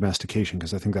human domestication,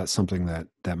 because I think that's something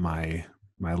that my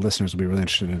listeners will be really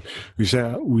interested in.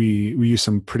 We use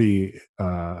some pretty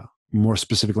more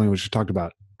specific language. We talked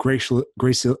about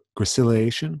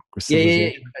gracilation.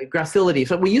 Yeah. Gracility.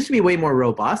 So we used to be way more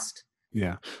robust.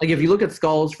 Yeah. Like if you look at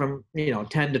skulls from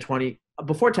 10 to 20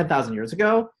 before 10,000 years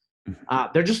ago,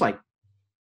 they're just like,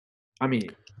 I mean.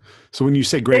 So when you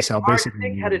say gracile, basically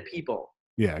thick-headed people.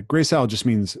 Yeah, gracile just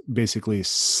means basically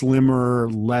slimmer,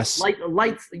 less lighter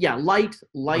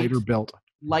built,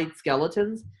 light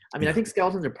skeletons. I mean, I think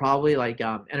skeletons are probably like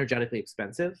energetically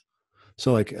expensive.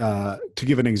 So, like to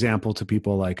give an example to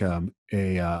people, like a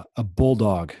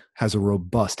bulldog has a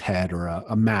robust head, or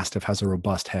a mastiff has a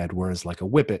robust head, whereas like a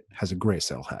whippet has a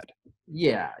gracile head.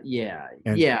 Yeah.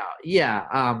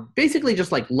 Basically,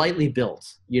 just like lightly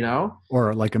built,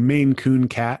 or like a Maine Coon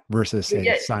cat versus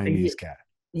a Siamese cat.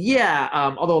 Yeah,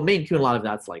 although a Maine Coon, a lot of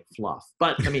that's like fluff.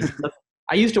 But I mean,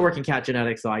 I used to work in cat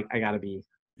genetics, so I got to be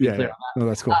clear on that. No,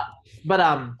 that's cool.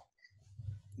 I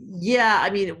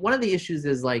mean, one of the issues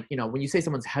is like, when you say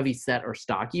someone's heavy set or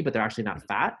stocky, but they're actually not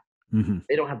fat,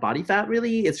 they don't have body fat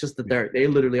really. It's just that they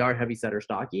literally are heavy set or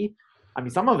stocky. I mean,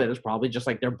 some of it is probably just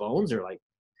like their bones are like,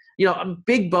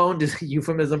 big boned is a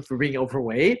euphemism for being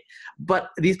overweight, but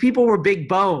these people were big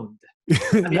boned.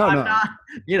 I mean, not,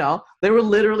 they were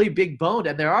literally big boned,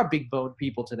 and there are big boned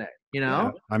people today,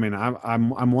 Yeah. I mean,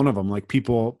 I'm one of them. Like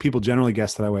people generally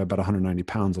guess that I weigh about 190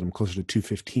 pounds, and I'm closer to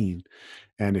 215.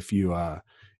 And if you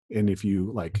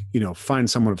like, find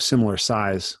someone of similar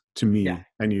size to me,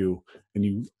 and you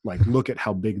like look at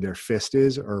how big their fist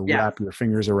is, or wrap your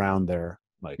fingers around their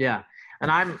like. Yeah.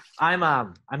 And I'm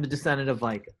the descendant of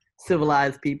like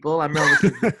civilized people. I'm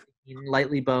relatively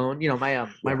lightly boned.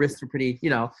 My wrists are pretty.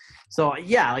 So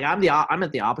like I'm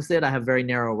at the opposite. I have very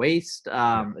narrow waist.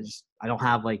 I don't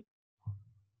have like.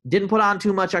 Didn't put on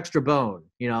too much extra bone.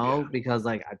 Because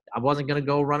like I wasn't gonna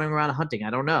go running around hunting. I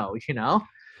don't know.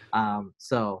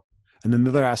 So. And then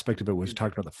the other aspect of it was you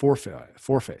talked about the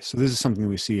foreface. So this is something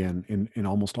we see in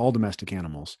almost all domestic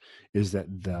animals, is that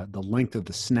the length of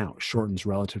the snout shortens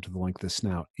relative to the length of the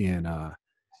snout in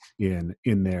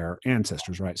their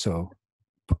ancestors, right? So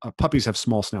puppies have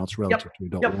small snouts relative to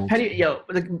adult ones.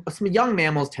 Some young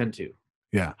mammals tend to.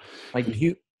 Yeah,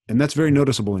 and that's very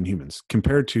noticeable in humans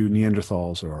compared to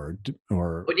Neanderthals or.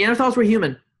 But Neanderthals were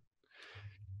human.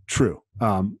 True.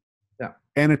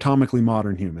 Anatomically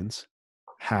modern humans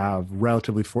have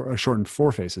relatively shortened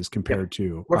forefaces compared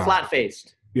to. We're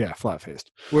flat-faced. Yeah, flat-faced.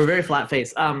 We're very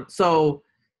flat-faced. So,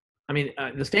 I mean,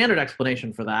 the standard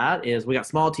explanation for that is we got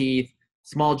small teeth,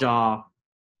 small jaw,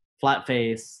 flat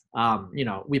face.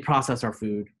 We process our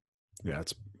food. Yeah,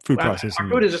 it's food processing.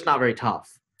 Our food is just not very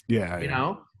tough.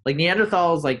 Yeah. Like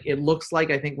Neanderthals, like it looks like,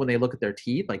 I think when they look at their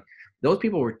teeth, like those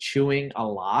people were chewing a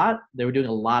lot. They were doing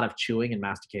a lot of chewing and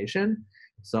mastication.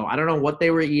 So I don't know what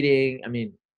they were eating. I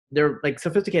mean, they're like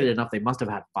sophisticated enough. They must have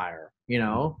had fire,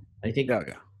 I think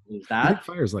that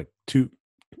fire is like 2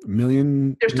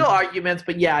 million. There's still arguments,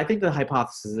 but I think the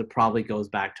hypothesis, it probably goes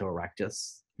back to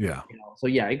Erectus. Yeah. So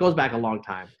it goes back a long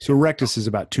time. So Erectus is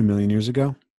about 2 million years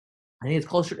ago. I think it's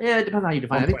closer. Yeah, it depends on how you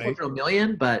define it. I think it's closer to 1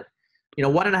 million, but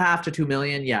 1.5 to 2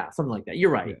 million. Yeah, something like that. You're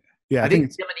right. Yeah. I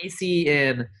think Dmanisi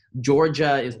in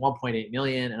Georgia is 1.8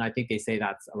 million, and I think they say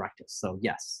that's Erectus. So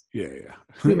yes. Yeah.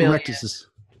 2 million. Erectus is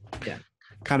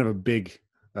kind of a big.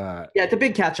 It's a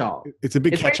big catch-all. It's a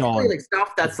big catch-all. It's like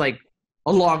stuff that's like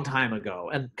a long time ago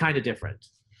and kind of different,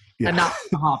 and not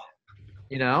a hobbit.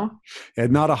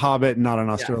 And not a hobbit, not an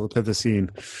Australopithecine.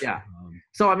 Yeah.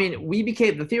 So I mean,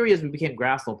 the theory is we became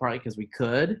gracile partly because we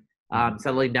could.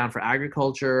 Settling down for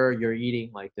agriculture, you're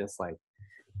eating like this like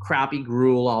crappy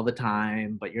gruel all the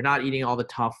time, but you're not eating all the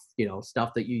tough,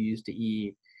 stuff that you used to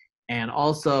eat. And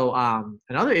also,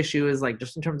 another issue is like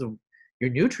just in terms of your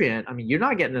nutrient, I mean, you're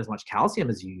not getting as much calcium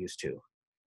as you used to.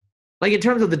 Like in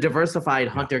terms of the diversified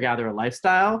hunter-gatherer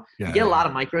lifestyle, you get a lot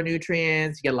of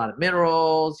micronutrients, you get a lot of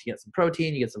minerals, you get some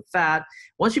protein, you get some fat.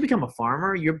 Once you become a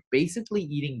farmer, you're basically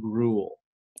eating gruel.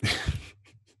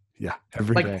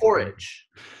 Every day. Like porridge.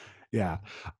 Yeah,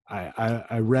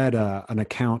 I read an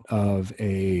account of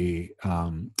an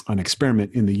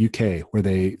experiment in the UK where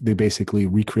they basically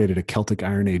recreated a Celtic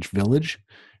Iron Age village,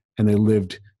 and they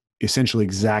lived essentially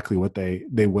exactly what they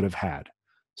would have had.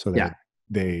 So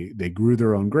they grew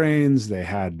their own grains, they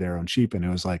had their own sheep, and it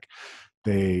was like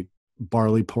they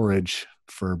barley porridge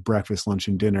for breakfast, lunch,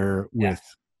 and dinner with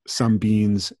some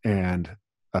beans and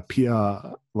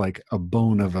like a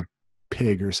bone of a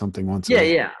pig or something once a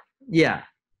week.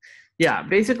 Yeah,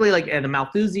 basically like at a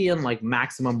Malthusian like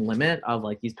maximum limit of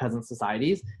like these peasant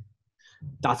societies.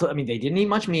 That's what I mean. They didn't eat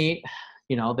much meat.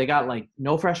 You know, they got like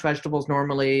no fresh vegetables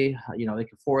normally. You know, they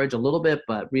could forage a little bit,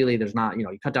 but really there's not, you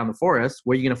know, you cut down the forest,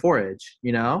 where are you going to forage,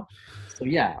 you know? So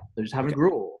yeah, they're just having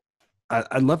gruel.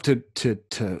 I'd love to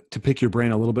pick your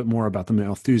brain a little bit more about the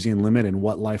Malthusian limit and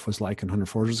what life was like in hunter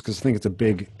foragers, because I think it's a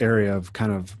big area of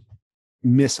kind of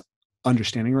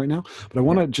misunderstanding right now. But I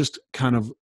want to just kind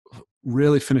of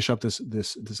really finish up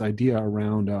this idea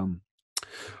around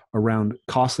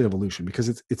costly evolution, because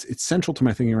it's central to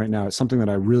my thinking right now. It's something that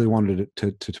I really wanted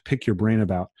to pick your brain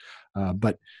about.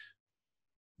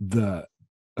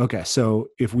 So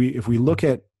if we look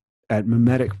at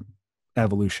mimetic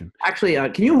evolution. Actually,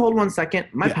 can you hold 1 second?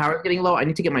 My power's getting low. I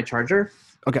need to get my charger.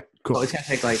 Okay, cool. Oh, it's gonna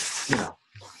take like, you know.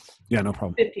 Yeah, no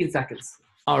problem. 15 seconds.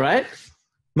 All right.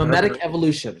 Mimetic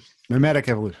evolution. Mimetic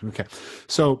evolution. Okay.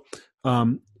 So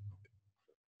I'm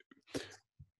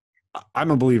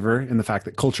a believer in the fact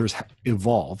that cultures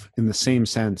evolve in the same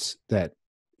sense that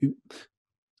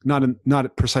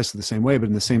not precisely the same way, but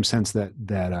in the same sense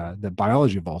that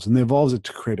biology evolves, and they evolves it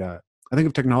to create I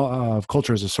think of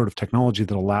culture as a sort of technology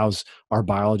that allows our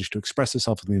biology to express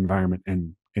itself in the environment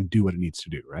and do what it needs to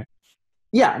do, right?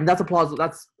 Yeah, and that's a plausible.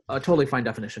 That's a totally fine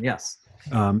definition. Yes.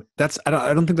 I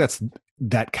don't think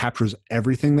that captures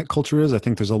everything that culture is. I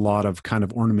think there's a lot of kind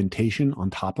of ornamentation on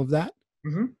top of that.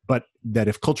 Mm-hmm. But that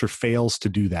if culture fails to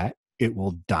do that, it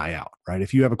will die out, right?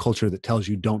 If you have a culture that tells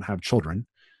you don't have children,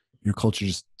 your culture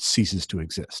just ceases to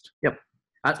exist. Yep.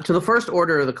 To the first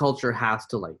order, the culture has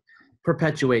to like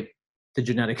perpetuate the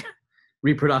genetic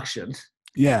reproduction.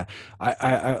 Yeah.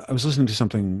 I was listening to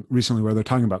something recently where they're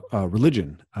talking about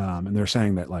religion, and they're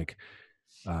saying that like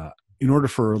in order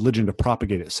for religion to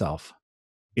propagate itself,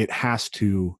 it has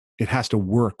to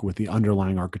work with the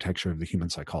underlying architecture of the human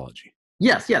psychology.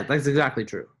 Yes, that's exactly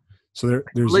true. So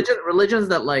there's religions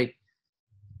that like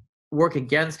work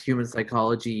against human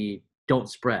psychology don't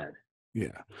spread.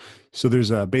 Yeah. So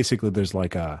there's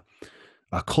like a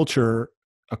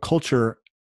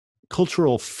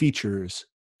cultural features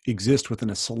exist within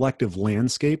a selective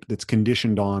landscape that's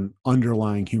conditioned on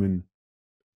underlying human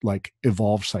like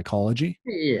evolved psychology.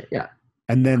 Yeah.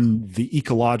 And then the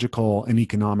ecological and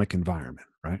economic environment,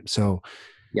 right? So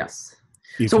yes.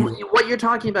 So what you're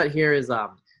talking about here is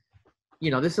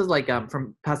this is like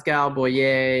from Pascal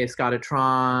Boyer, Scott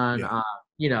Atron,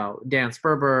 Dan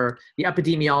Sperber, the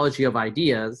epidemiology of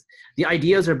ideas. The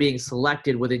ideas are being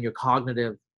selected within your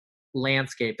cognitive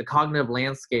landscape. The cognitive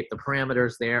landscape, the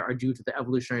parameters there are due to the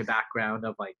evolutionary background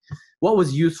of like what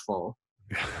was useful.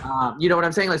 You know what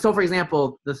I'm saying? Like, so for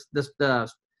example, the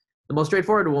most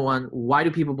straightforward one, why do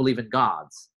people believe in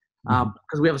gods?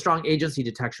 Because we have a strong agency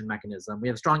detection mechanism. We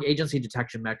have a strong agency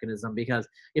detection mechanism because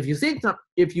if you think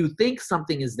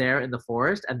something is there in the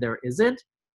forest and there isn't,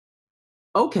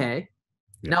 okay.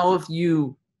 Yeah. Now, if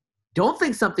you don't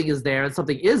think something is there and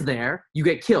something is there, you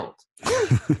get killed.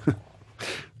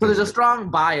 So there's a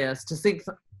strong bias to think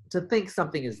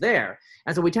something is there.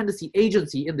 And so we tend to see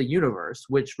agency in the universe,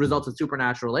 which results in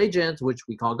supernatural agents, which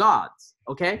we call gods.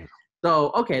 Okay?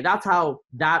 So, that's how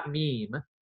that meme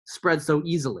spreads so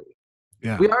easily.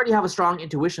 Yeah. We already have a strong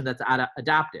intuition that's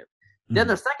adaptive. Then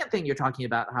the second thing you're talking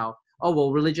about, how,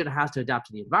 religion has to adapt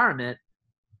to the environment.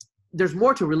 There's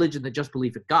more to religion than just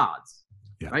belief in gods.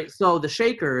 Yeah. Right? So the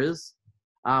Shakers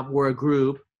were a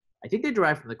group, I think they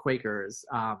derived from the Quakers.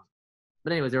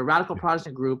 But anyways, they're a radical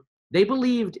Protestant group. They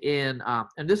believed in,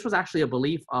 and this was actually a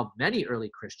belief of many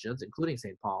early Christians, including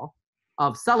St. Paul,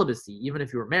 of celibacy, even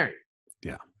if you were married.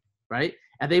 Yeah. Right?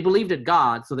 And they believed in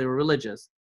God, so they were religious.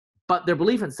 But their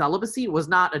belief in celibacy was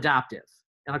not adaptive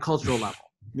on a cultural level.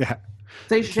 Yeah.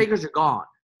 Shakers are gone.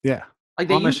 Yeah. Like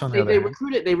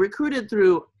they recruited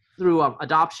through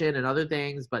adoption and other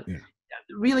things, but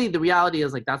really the reality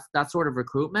is like that sort of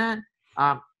recruitment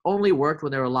only worked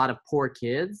when there were a lot of poor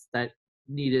kids that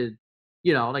needed,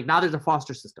 like now there's a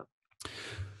foster system.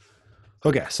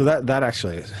 Okay, so that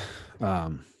actually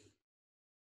that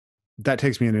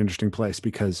takes me in an interesting place,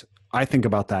 because I think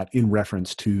about that in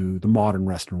reference to the modern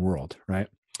Western world, right?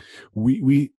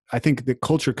 I think that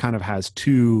culture kind of has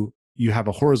two. You have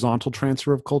a horizontal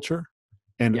transfer of culture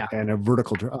and a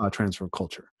vertical transfer of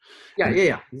culture.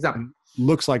 Yeah, exactly.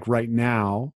 Looks like right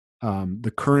now,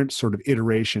 the current sort of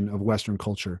iteration of Western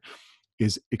culture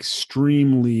is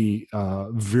extremely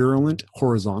virulent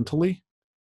horizontally,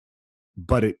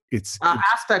 but it's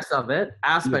aspects of it.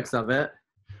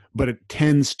 but it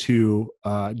tends to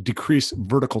decrease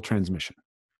vertical transmission,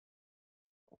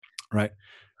 right?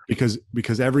 Because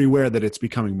everywhere that it's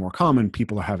becoming more common,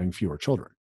 people are having fewer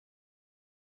children.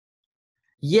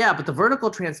 Yeah, but the vertical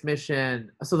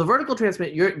transmission. So the vertical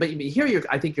transmission.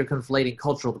 I think you're conflating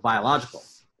cultural to biological.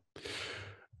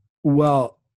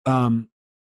 Well, because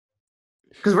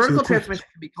vertical transmission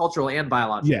can be cultural and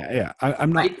biological. Yeah.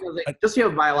 I'm not. Just you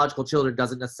have biological children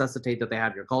doesn't necessitate that they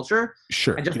have your culture.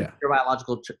 Sure. And just your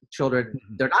biological children,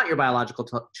 they're not your biological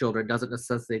children, doesn't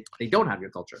necessitate they don't have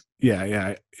your culture.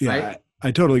 Yeah. Right?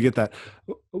 I totally get that.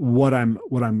 What I'm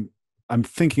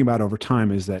thinking about over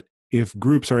time is that if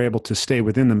groups are able to stay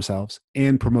within themselves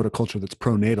and promote a culture that's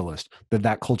pro-natalist,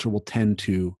 that culture will tend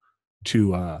to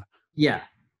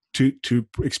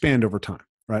expand over time,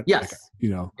 right? Yes.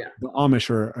 Like, the Amish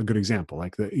are a good example.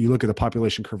 Like you look at the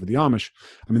population curve of the Amish.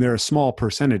 I mean, they're a small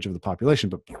percentage of the population,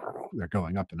 but they're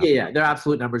going up and up. Yeah. Their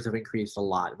absolute numbers have increased a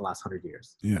lot in the last 100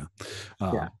 years. Yeah.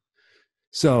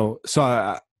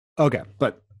 Okay,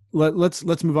 but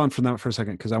let's move on from that for a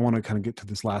second, because I want to kind of get to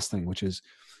this last thing, which is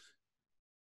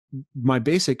my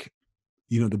basic,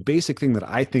 the basic thing that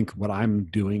I think what I'm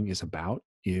doing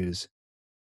is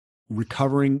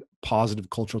recovering positive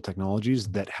cultural technologies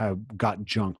that have got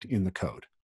junked in the code.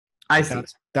 I see.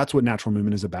 That's what natural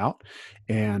movement is about.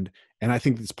 And I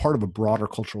think it's part of a broader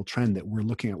cultural trend that we're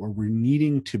looking at, where we're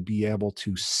needing to be able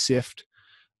to sift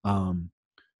for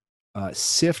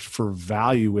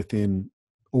value within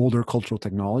older cultural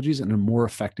technologies in a more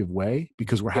effective way,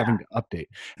 because we're having to update.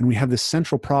 And we have this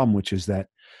central problem, which is that,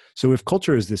 so if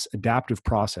culture is this adaptive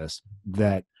process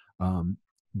that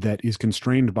is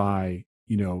constrained by,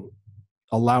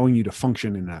 allowing you to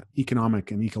function in an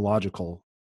economic and ecological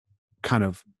kind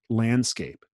of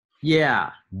landscape. Yeah.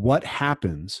 What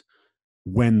happens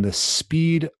when the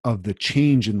speed of the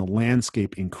change in the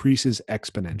landscape increases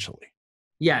exponentially?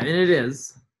 Yeah, and it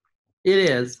is.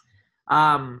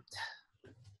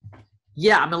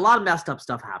 Yeah, I mean, a lot of messed up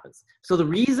stuff happens. So the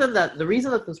reason that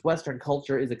this Western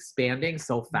culture is expanding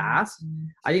so fast,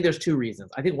 I think there's two reasons.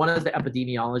 I think one is the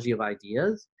epidemiology of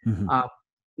ideas.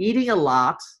 Eating a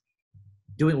lot,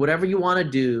 doing whatever you want to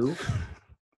do,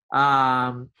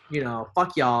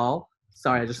 fuck y'all.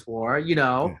 Sorry, I just swore.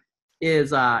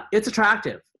 Is it's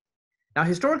attractive. Now,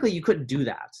 historically, you couldn't do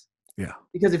that. Yeah.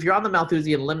 Because if you're on the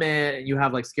Malthusian limit and you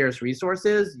have like scarce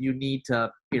resources, you need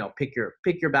to, pick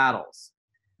your battles.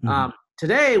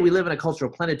 Today, we live in a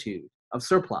cultural plenitude of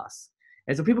surplus.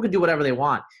 And so people can do whatever they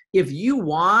want. If you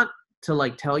want to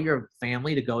like tell your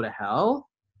family to go to hell,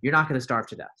 you're not going to starve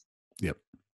to death. Yep.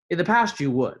 In the past,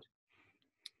 you would.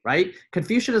 Right?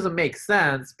 Confucianism makes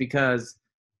sense because,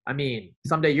 I mean,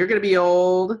 someday you're going to be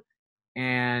old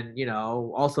and,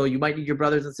 also you might need your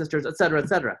brothers and sisters, et cetera, et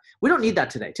cetera. We don't need that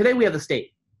today. Today, we have the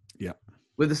state. Yeah.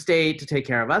 We have the state to take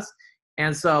care of us.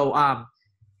 And so,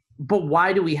 but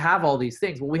why do we have all these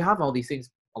things? Well, we have all these things,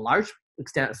 a large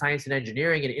extent, science and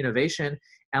engineering and innovation,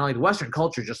 and like Western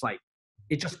culture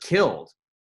it just killed.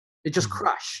 It just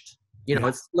crushed.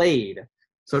 It slayed,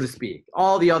 so to speak,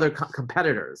 all the other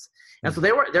competitors. And so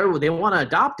they want to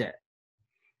adopt it,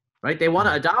 right? They want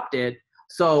to adopt it.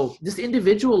 So this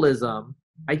individualism,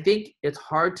 I think it's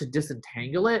hard to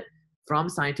disentangle it from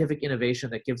scientific innovation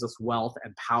that gives us wealth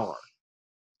and power.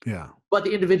 Yeah. But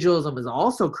the individualism is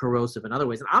also corrosive in other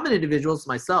ways. And I'm an individualist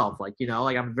myself. Like,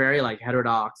 I'm very like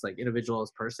heterodox, like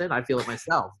individualist person. I feel it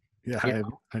myself. Yeah. I mean,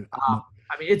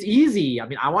 it's easy. I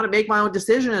mean, I want to make my own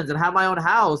decisions and have my own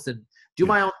house and do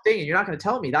my own thing. And you're not going to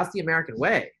tell me that's the American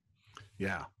way.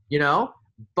 Yeah.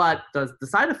 But the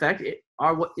side effect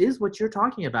are what you're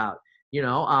talking about.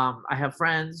 I have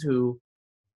friends who,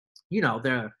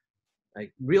 they're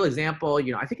like real example,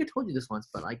 I think I told you this once,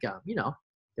 but like,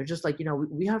 they're just like,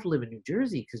 we have to live in New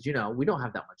Jersey because, we don't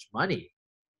have that much money.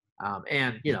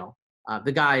 And,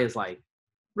 the guy is like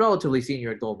relatively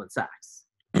senior at Goldman Sachs.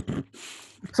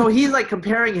 So he's like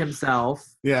comparing himself.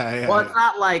 Yeah. Well, it's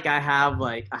not like I have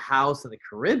like a house in the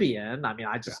Caribbean. I mean,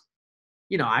 I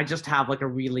just have like a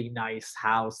really nice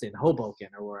house in Hoboken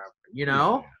or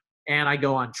wherever, and I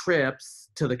go on trips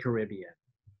to the Caribbean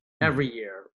every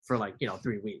year for like,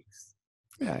 3 weeks.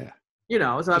 Yeah.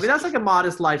 So I mean, that's like a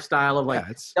modest lifestyle of like,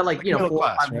 that like,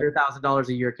 $400,000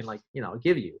 a year can like,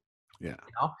 give you. Yeah.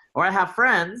 Or I have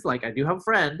friends, like I do have a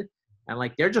friend, and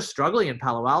like they're just struggling in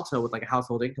Palo Alto with like a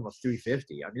household income of $350.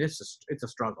 I mean, it's a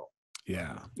struggle.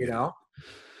 Yeah.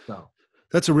 So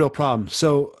that's a real problem.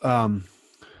 So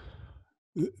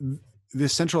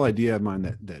this central idea of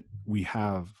mine that we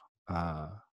have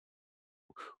the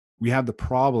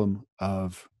problem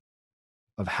of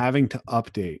having to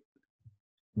update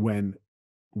when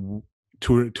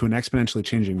to an exponentially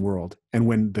changing world, and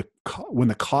when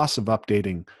the costs of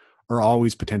updating are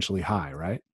always potentially high,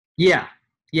 right? Yeah.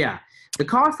 The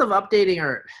cost of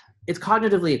updating it's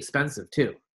cognitively expensive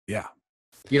too. Yeah.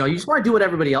 You just want to do what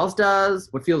everybody else does,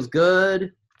 what feels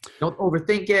good. Don't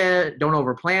overthink it. Don't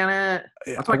overplan it.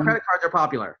 That's why credit cards are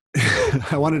popular.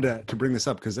 I wanted to bring this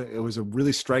up because it was a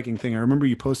really striking thing. I remember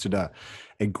you posted a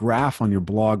graph on your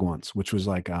blog once, which was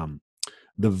like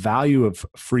the value of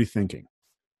free thinking.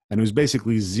 And it was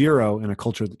basically 0 in a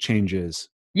culture that changes.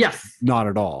 Yes. Not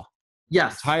at all.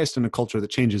 Yes. It's highest in a culture that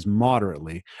changes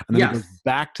moderately. And then it goes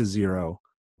back to 0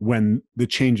 when the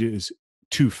change is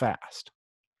too fast.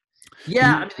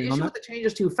 Yeah. The issue with the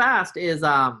changes too fast is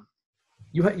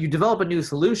you develop a new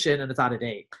solution and it's out of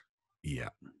date. Yeah.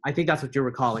 I think that's what you're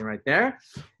recalling right there.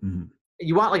 Mm-hmm.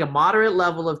 You want like a moderate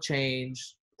level of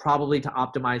change, probably to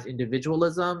optimize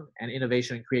individualism and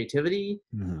innovation and creativity,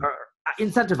 or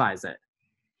incentivize it,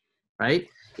 right?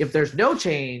 If there's no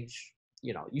change,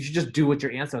 you should just do what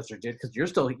your ancestors did because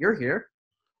you're here.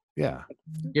 Yeah.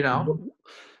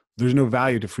 There's no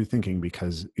value to free thinking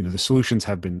because the solutions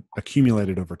have been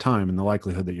accumulated over time, and the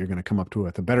likelihood that you're going to come up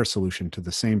with a better solution to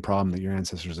the same problem that your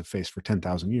ancestors have faced for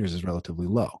 10,000 years is relatively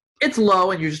low. It's low,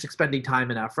 and you're just expending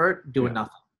time and effort doing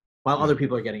nothing while other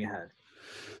people are getting ahead.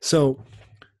 So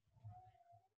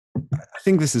I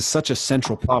think this is such a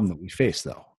central problem that we face,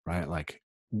 though, right? Like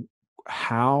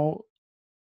how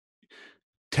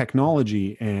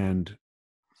technology and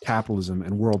capitalism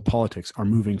and world politics are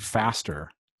moving faster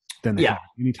than they have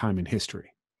any time in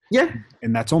history. Yeah.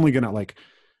 And that's only going to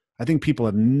I think people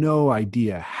have no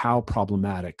idea how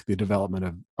problematic the development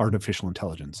of artificial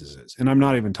intelligence is. And I'm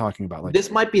not even talking about this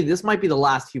might be the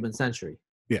last human century.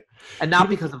 Yeah. And not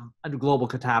because of a global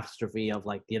catastrophe of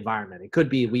the environment. It could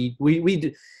be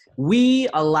we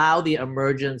allow the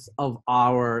emergence of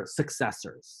our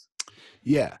successors.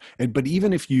 Yeah. But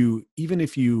even if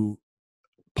you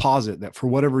posit that for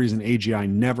whatever reason AGI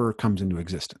never comes into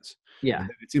existence. Yeah.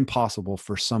 It's impossible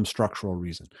for some structural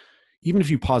reason. Even if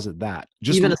you posit that,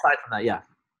 aside from that, yeah.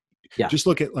 Just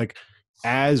look at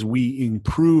as we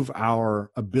improve our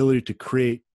ability to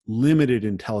create limited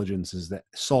intelligences that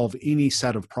solve any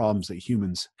set of problems that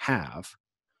humans have,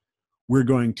 we're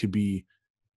going to be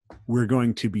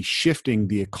shifting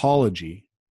the ecology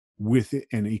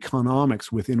and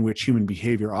economics within which human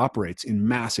behavior operates in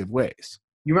massive ways.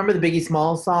 You remember the Biggie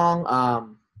Smalls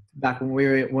song back when we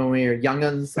were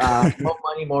youngins? More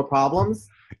money, more problems.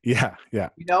 Yeah. I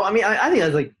think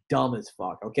that's dumb as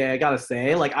fuck. Okay, I gotta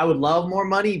say, I would love more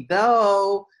money,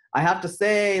 though. I have to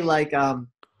say,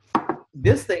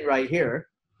 this thing right here,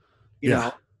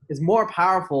 is more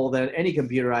powerful than any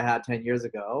computer I had 10 years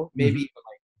ago. Maybe even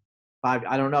 5.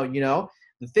 I don't know.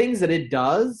 The things that it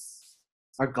does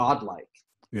are godlike.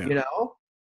 Yeah.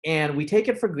 And we take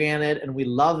it for granted and we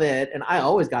love it. And I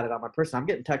always got it on my person. I'm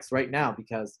getting texts right now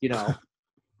because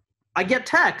I get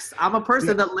texts. I'm a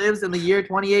person that lives in the year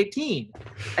 2018.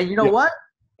 And you know what?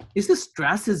 This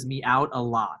stresses me out a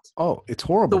lot. Oh, it's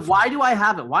horrible. So why do I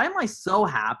have it? Why am I so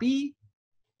happy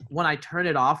when I turn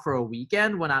it off for a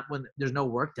weekend when there's no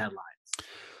work deadlines?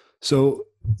 So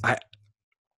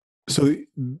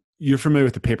you're familiar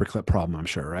with the paperclip problem, I'm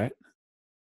sure, right?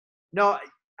 No,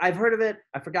 I've heard of it.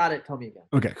 I forgot it. Tell me again.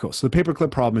 Okay, cool. So the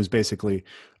paperclip problem is basically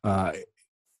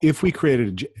if we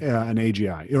created an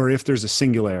AGI, or if there's a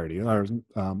singularity, or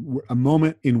a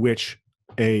moment in which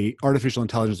a artificial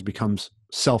intelligence becomes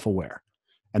self-aware,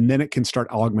 and then it can start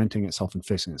augmenting itself and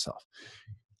fixing itself.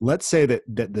 Let's say that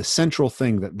the central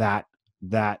thing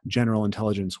that general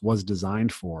intelligence was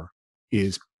designed for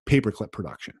is paperclip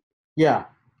production. Yeah.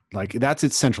 That's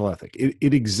its central ethic.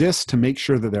 It exists to make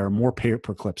sure that there are more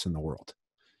paperclips in the world.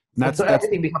 And so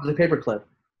everything becomes a paperclip.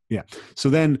 Yeah. So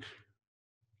then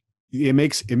it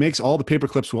makes all the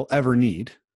paperclips we'll ever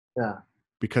need. Yeah.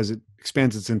 Because it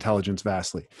expands its intelligence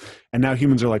vastly. And now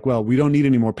humans are like, well, we don't need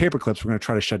any more paperclips. We're going to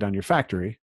try to shut down your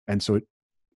factory. And so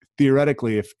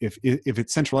theoretically, if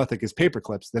its central ethic is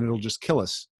paperclips, then it'll just kill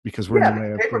us because we're in the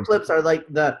way of paperclips are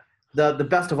the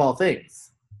best of all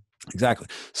things. Exactly.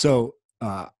 So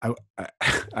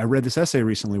I read this essay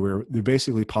recently where they're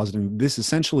basically positing this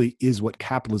essentially is what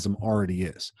capitalism already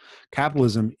is.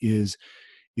 Capitalism is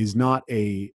not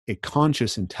a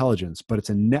conscious intelligence, but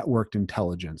it's a networked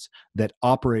intelligence that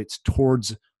operates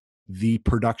towards the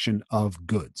production of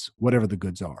goods, whatever the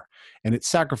goods are. And it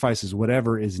sacrifices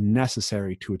whatever is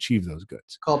necessary to achieve those goods.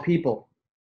 It's called people.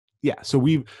 Yeah. So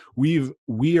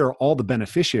we are all the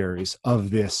beneficiaries of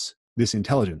this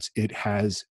intelligence. It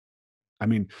has,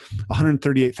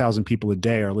 138,000 people a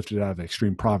day are lifted out of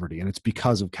extreme poverty, and it's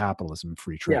because of capitalism,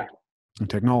 free trade, and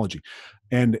technology.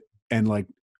 And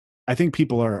I think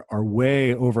people are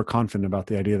way overconfident about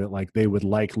the idea that like they would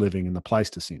like living in the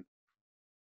Pleistocene.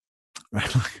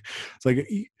 Right? It's like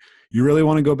you really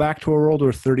want to go back to a world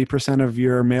where 30% of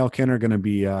your male kin are going to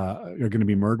be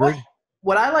murdered.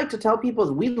 What I like to tell people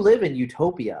is we live in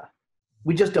utopia.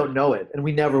 We just don't know it, and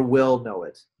we never will know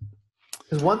it.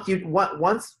 Because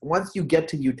once you get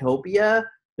to utopia,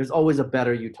 there's always a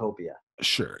better utopia.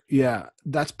 Sure. Yeah,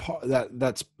 that's part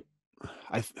that's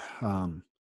I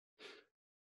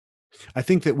I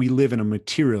think that we live in a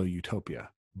material utopia,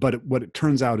 but what it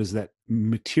turns out is that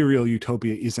material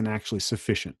utopia isn't actually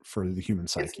sufficient for the human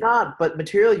psyche. It's not, but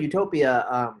material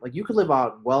utopia, like you could live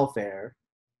on welfare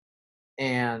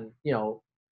and,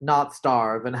 not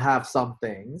starve and have some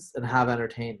things and have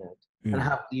entertainment and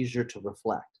have leisure to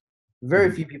reflect. Very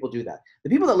few people do that.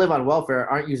 The people that live on welfare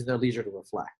aren't using their leisure to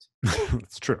reflect.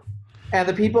 That's true. And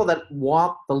the people that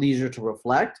want the leisure to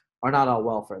reflect are not on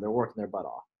welfare. They're working their butt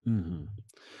off. Mm-hmm.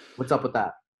 What's up with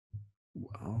that?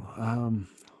 Well,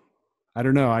 I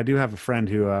don't know. I do have a friend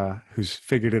who's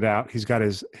figured it out. He's got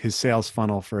his sales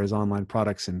funnel for his online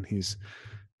products, and he's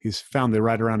found the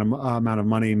right amount of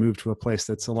money, moved to a place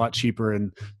that's a lot cheaper,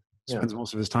 and spends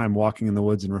most of his time walking in the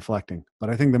woods and reflecting. But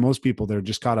I think that most people, they're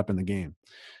just caught up in the game.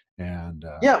 And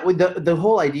the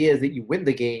whole idea is that you win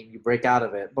the game, you break out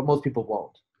of it, but most people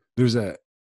won't.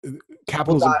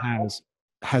 Capitalism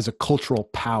has a cultural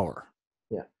power.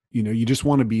 Yeah. You just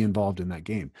want to be involved in that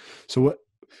game. So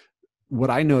what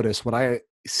I notice, what I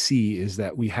see is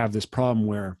that we have this problem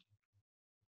where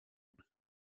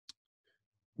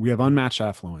we have unmatched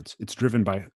affluence. It's driven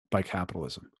by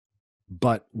capitalism.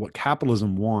 But what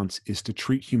capitalism wants is to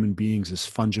treat human beings as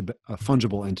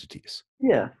fungible entities.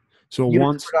 Yeah. So it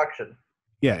wants production.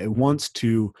 Yeah, it wants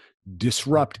to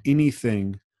disrupt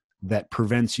anything that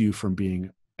prevents you from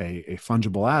being a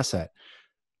fungible asset.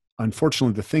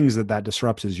 Unfortunately, the things that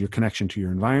disrupts is your connection to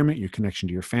your environment, your connection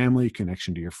to your family, your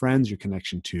connection to your friends, your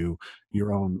connection to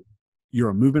your own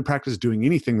movement practice, doing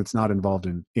anything that's not involved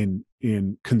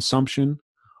in consumption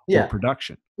or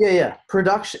production. Yeah.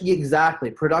 Production, exactly.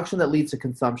 Production that leads to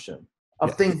consumption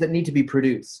of things that need to be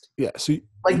produced. Yeah. So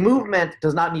movement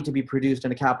does not need to be produced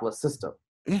in a capitalist system.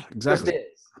 Yeah, exactly. It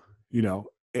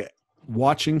just is.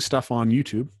 Watching stuff on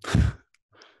YouTube,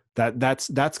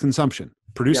 that's consumption.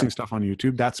 Producing stuff on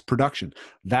YouTube, that's production.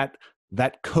 That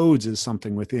codes as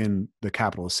something within the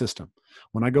capitalist system.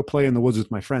 When I go play in the woods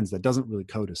with my friends, that doesn't really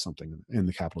code as something in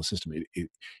the capitalist system.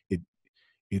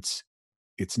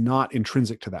 It's not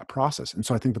intrinsic to that process. And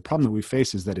so I think the problem that we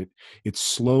face is that it's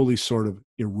slowly sort of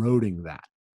eroding that.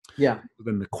 Yeah.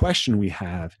 Then the question we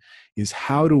have is,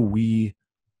 how do we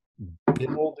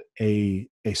build a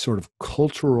sort of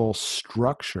cultural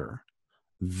structure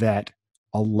that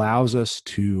allows us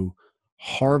to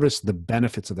harvest the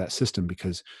benefits of that system?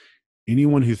 Because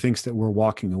anyone who thinks that we're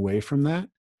walking away from that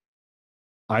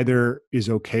either is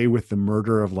okay with the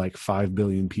murder of like 5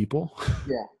 billion people,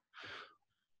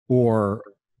 or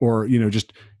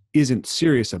just isn't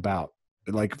serious about,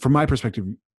 like, from my perspective,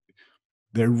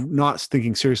 they're not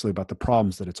thinking seriously about the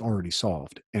problems that it's already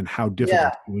solved and how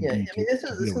difficult it would be. I mean, this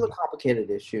is a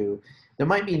complicated issue. There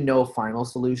might be no final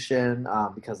solution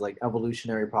because like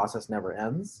evolutionary process never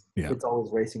ends. Yeah. It's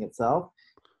always racing itself.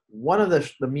 One of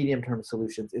the medium-term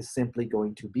solutions is simply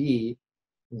going to be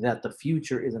that the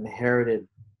future is inherited.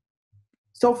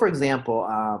 So, for example,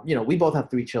 we both have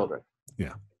 3 children.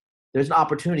 Yeah. There's an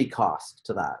opportunity cost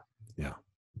to that. Yeah.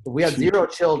 If we had 0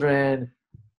 children,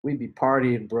 we'd be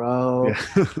partying, bro.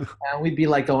 Yeah. And we'd be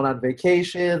like going on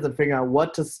vacations and figuring out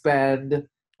what to spend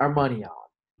our money on.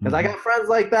 Because I got friends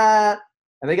like that,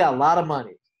 and they got a lot of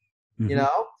money,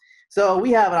 So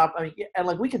we have and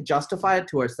like we can justify it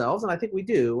to ourselves, and I think we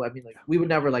do. I mean, like we would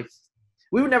never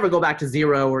go back to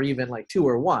 0 or even like 2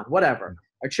 or 1, whatever.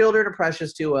 Our children are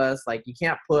precious to us. Like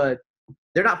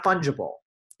they're not fungible.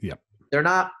 Yep. They're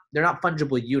not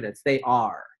fungible units. They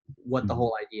are what the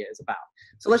whole idea is about.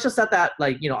 So let's just set that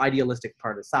idealistic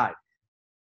part aside.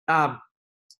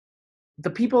 The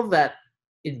people that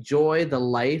enjoy the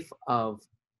life of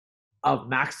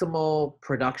maximal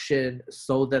production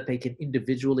so that they can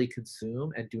individually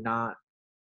consume and do not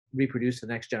reproduce to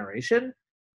the next generation,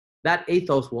 that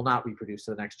ethos will not reproduce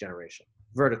to the next generation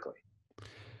vertically.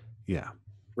 Yeah.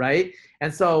 Right?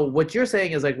 And so what you're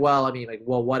saying is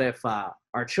what if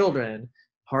our children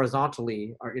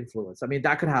horizontally are influenced? I mean,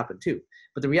 that could happen too.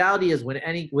 But the reality is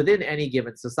within any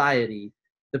given society,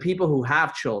 the people who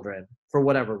have children, for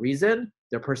whatever reason,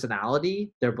 their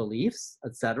personality, their beliefs,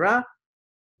 etc.,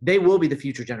 they will be the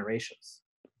future generations.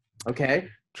 Okay?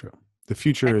 True. The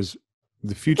future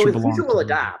belongs will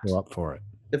adapt. go up for it.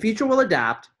 The future will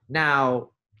adapt.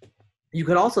 Now, you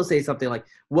could also say something like,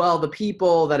 well, the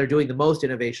people that are doing the most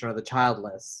innovation are the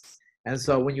childless. And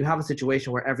so when you have a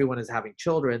situation where everyone is having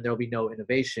children, there'll be no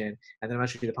innovation. And then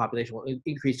eventually the population will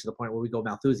increase to the point where we go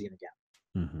Malthusian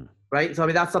again. Mm-hmm. Right? So, I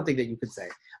mean, that's something that you could say.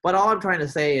 But all I'm trying to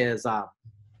say is,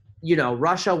 you know,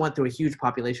 Russia went through a huge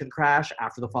population crash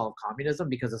after the fall of communism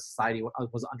because the society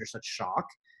was under such shock.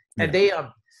 And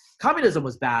communism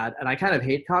was bad. And I kind of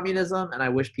hate communism. And I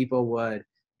wish people would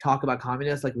talk about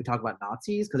communists like we talk about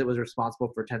Nazis, because it was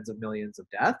responsible for tens of millions of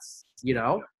deaths, you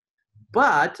know.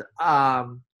 But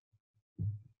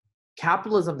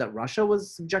capitalism that Russia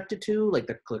was subjected to, like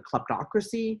the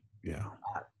kleptocracy,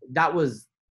 that was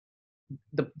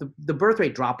the birth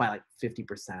rate dropped by like 50%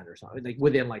 or something, like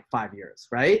within like 5 years,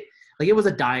 right? Like it was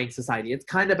a dying society. It's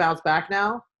kind of bounced back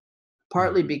now,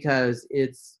 partly because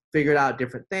it's figured out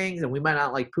different things, and we might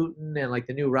not like Putin and like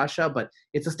the new Russia, but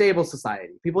it's a stable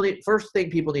society. First thing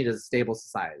people need is a stable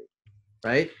society,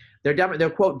 right? Their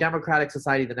quote democratic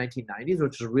society in the 1990s,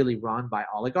 which was really run by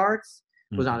oligarchs,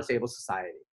 was not a stable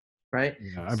society, right?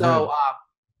 Yeah, so,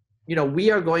 you know,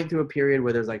 we are going through a period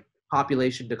where there's like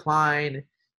population decline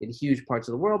in huge parts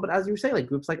of the world, but as you were saying, like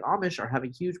groups like Amish are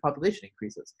having huge population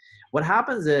increases. What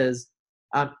happens is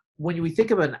when we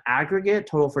think of an aggregate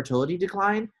total fertility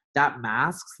decline, that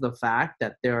masks the fact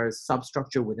that there is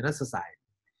substructure within a society.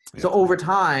 Yeah. So over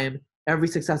time, every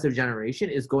successive generation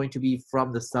is going to be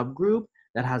from the subgroup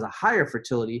that has a higher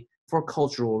fertility for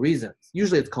cultural reasons.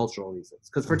 Usually it's cultural reasons,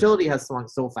 because fertility has swung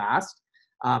so fast.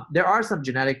 There are some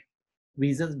genetic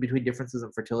reasons between differences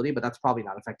in fertility, but that's probably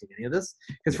not affecting any of this,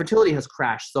 because fertility has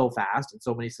crashed so fast in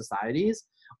so many societies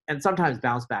and sometimes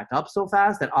bounced back up so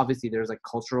fast that obviously there's like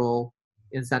cultural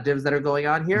incentives that are going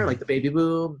on here, like the baby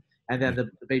boom and then the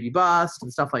baby bust and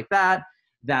stuff like that,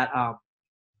 that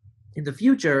in the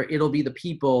future, it'll be the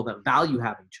people that value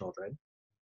having children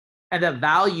and that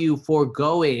value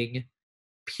foregoing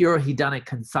pure hedonic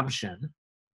consumption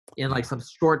in like some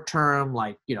short-term,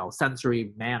 like, you know,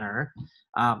 sensory manner,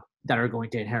 that are going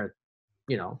to inherit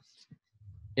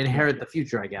the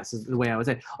future, I guess, is the way I would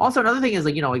say. Also, another thing is,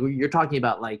 like, you know, like you're talking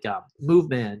about like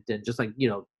movement and just like, you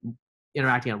know,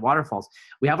 interacting on waterfalls.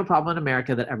 We have a problem in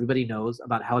America that everybody knows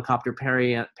about: helicopter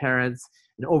parents,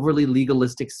 an overly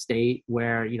legalistic state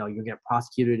where, you know, you get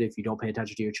prosecuted if you don't pay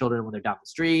attention to your children when they're down the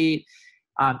street.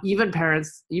 Even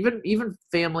parents, even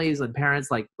families and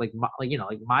parents like you know,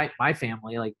 like my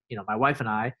family, like, you know, my wife and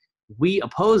I, we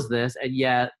oppose this, and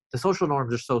yet the social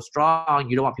norms are so strong.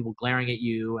 You don't want people glaring at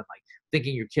you and like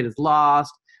thinking your kid is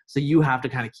lost, so you have to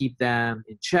kind of keep them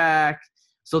in check.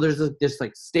 So there's this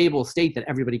like stable state that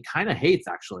everybody kind of hates,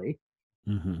 actually,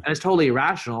 and it's totally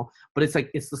irrational. But it's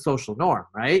like it's the social norm,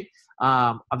 right?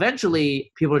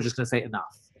 Eventually, people are just going to say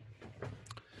enough,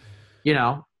 you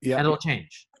know, and it'll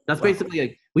change. That's basically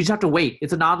like, we just have to wait.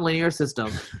 It's a non-linear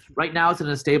system. Right now, it's in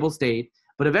a stable state.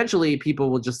 But eventually people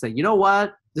will just say, you know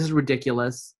what, this is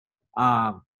ridiculous.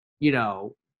 You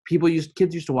know,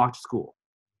 kids used to walk to school.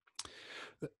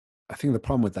 I think the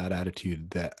problem with that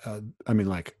attitude that, I mean,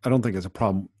 like, I don't think it's a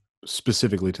problem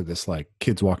specifically to this, like,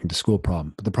 kids walking to school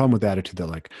problem, but the problem with the attitude that,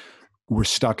 like, we're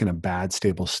stuck in a bad,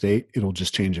 stable state, it'll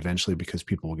just change eventually because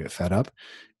people will get fed up,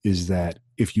 is that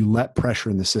if you let pressure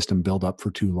in the system build up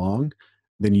for too long,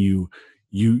 then you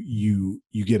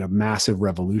get a massive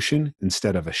revolution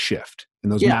instead of a shift.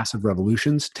 And those massive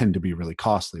revolutions tend to be really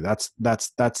costly. That's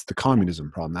the communism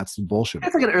problem. That's the bullshit.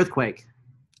 It's like an earthquake.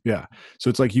 Yeah. So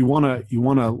it's like you want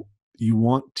to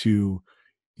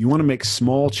make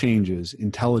small changes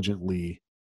intelligently,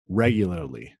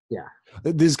 regularly. Yeah.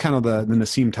 This is kind of the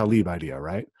Nassim Taleb idea,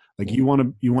 right? Like you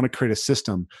want to create a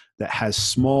system that has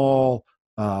small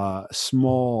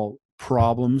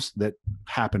problems that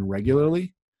happen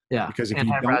regularly. Yeah. Because if you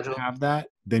don't have that,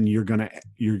 then you're gonna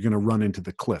run into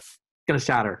the cliff. It's gonna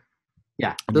shatter.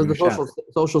 Yeah. The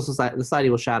social society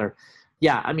will shatter.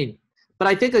 Yeah. I mean, but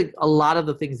I think like a lot of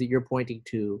the things that you're pointing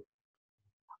to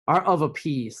are of a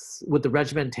piece with the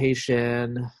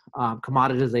regimentation,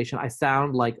 commoditization. I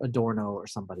sound like Adorno or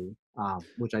somebody,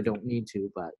 which I don't need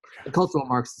to, but the cultural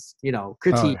Marxist, you know,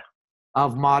 critique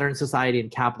of modern society and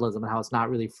capitalism and how it's not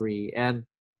really free. And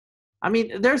I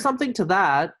mean, there's something to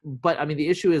that, but I mean, the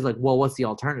issue is like, well, what's the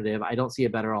alternative? I don't see a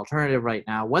better alternative right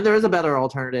now. When there is a better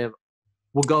alternative,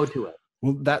 we'll go to it.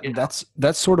 Well, that's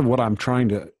sort of what I'm trying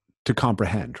to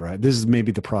comprehend, right? This is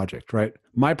maybe the project, right?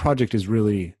 My project is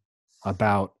really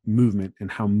about movement and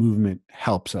how movement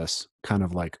helps us kind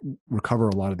of like recover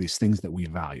a lot of these things that we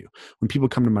value. When people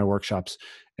come to my workshops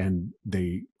and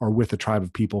they are with a tribe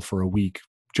of people for a week,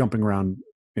 jumping around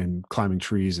and climbing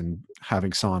trees and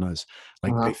having saunas,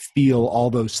 like they feel all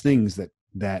those things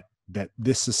that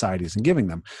this society isn't giving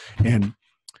them. And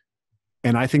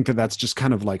and I think that that's just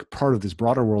kind of like part of this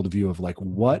broader worldview of like,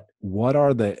 what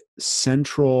are the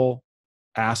central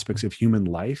aspects of human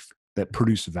life that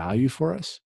produce value for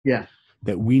us? Yeah.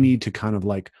 That we need to kind of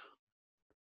like,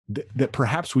 that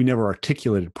perhaps we never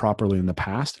articulated properly in the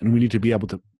past, and we need to be able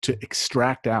to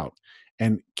extract out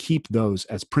and keep those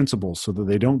as principles so that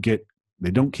they don't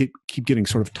keep getting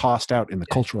sort of tossed out in the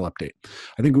cultural update.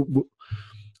 I think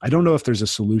I don't know if there's a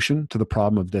solution to the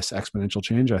problem of this exponential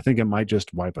change. I think it might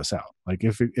just wipe us out. Like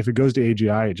if it goes to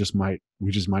AGI,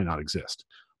 we just might not exist.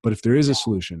 But if there is a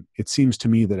solution, it seems to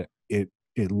me that it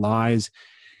lies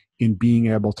in being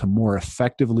able to more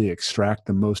effectively extract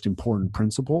the most important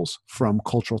principles from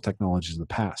cultural technologies of the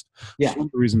past. Yeah. So one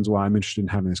of the reasons why I'm interested in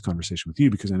having this conversation with you,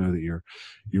 because I know that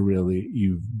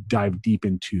you've dived deep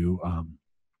into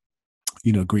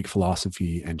Greek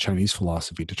philosophy and Chinese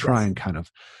philosophy to try and kind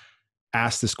of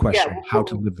ask this question, how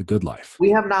to live the good life.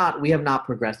 We have not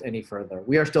progressed any further.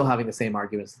 We are still having the same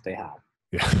arguments that they have.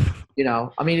 Yeah.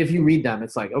 I mean, if you read them,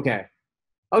 it's like, okay,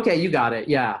 you got it.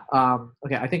 Yeah.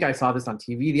 Okay. I think I saw this on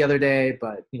TV the other day,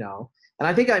 but and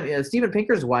I think Steven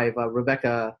Pinker's wife,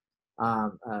 Rebecca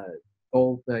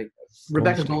Goldstein,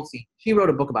 she wrote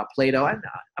a book about Plato. I'm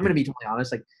going to be totally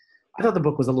honest. Like, I thought the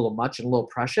book was a little much and a little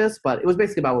precious, but it was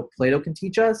basically about what Plato can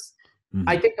teach us. Mm-hmm.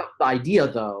 I think the idea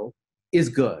though is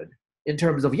good in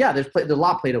terms of, there's a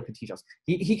lot Plato can teach us.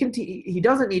 He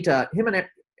doesn't need to,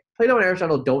 Plato and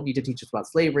Aristotle don't need to teach us about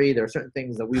slavery. There are certain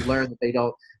things that we've learned that they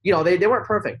don't, they weren't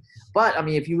perfect. But I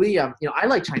mean, if you really, I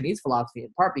like Chinese philosophy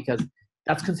in part because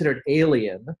that's considered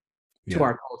alien to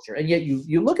our culture. And yet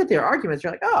you look at their arguments,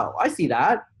 you're like, oh, I see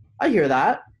that. I hear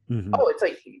that. Mm-hmm. Oh, it's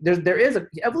like there is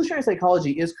evolutionary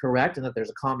psychology is correct in that there's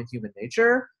a common human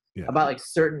nature about like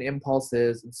certain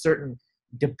impulses and certain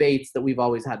debates that we've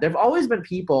always had. There've always been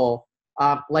people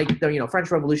like the French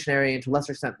Revolutionary and to a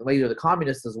lesser extent later the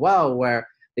communists as well, where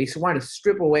they wanted to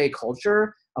strip away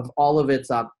culture of all of its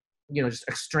just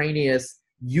extraneous,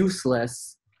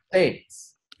 useless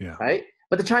things. Yeah. Right?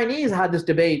 But the Chinese had this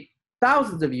debate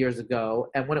thousands of years ago,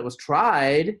 and when it was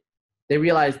tried, they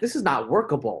realized this is not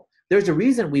workable. There's a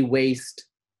reason we waste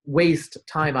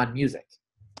time on music.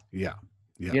 Yeah.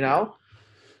 I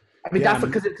mean, that's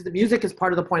because the music is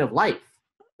part of the point of life.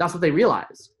 That's what they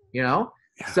realized. Yeah.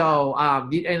 So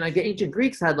and like the ancient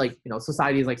Greeks had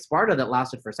societies like Sparta that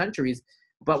lasted for centuries.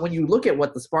 But when you look at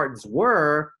what the Spartans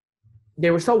were, they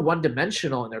were so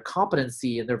one-dimensional in their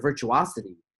competency and their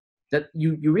virtuosity that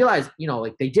you realize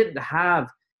they didn't have.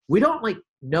 We don't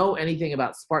know anything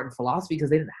about Spartan philosophy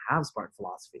because they didn't have Spartan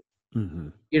philosophy. Mm-hmm.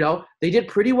 They did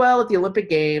pretty well at the Olympic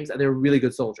Games and they were really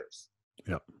good soldiers.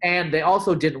 Yep. And they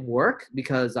also didn't work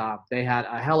because they had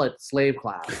a helot slave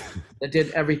class that did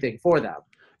everything for them.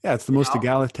 Yeah, it's the most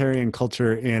egalitarian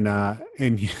culture in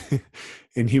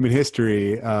in human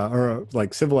history or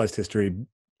like civilized history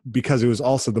because it was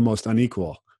also the most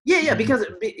unequal.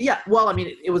 Well, I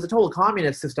mean, it was a total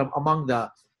communist system among the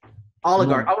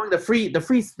oligarch, among the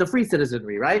free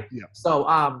citizenry, right? Yeah. So,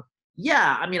 I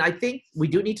mean, I think we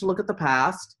do need to look at the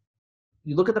past.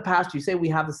 You look at the past, you say we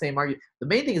have the same argument. The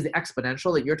main thing is the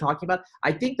exponential that you're talking about.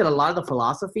 I think that a lot of the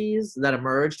philosophies that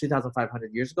emerged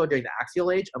 2,500 years ago during the Axial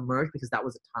Age emerged because that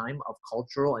was a time of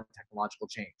cultural and technological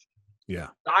change. Yeah.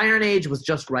 The Iron Age was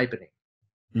just ripening.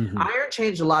 Mm-hmm. Iron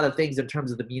changed a lot of things in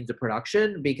terms of the means of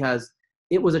production because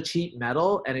it was a cheap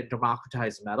metal and it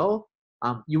democratized metal.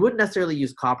 You wouldn't necessarily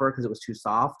use copper because it was too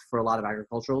soft for a lot of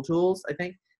agricultural tools, I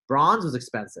think. Bronze was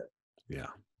expensive. Yeah.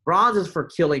 Bronze is for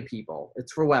killing people.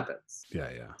 It's for weapons. Yeah.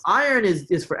 Iron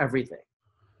is for everything.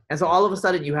 And so all of a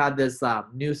sudden you had this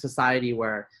new society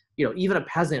where, even a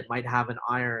peasant might have an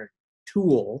iron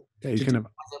tool to do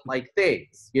peasant-like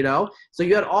things, So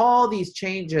you had all these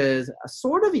changes, a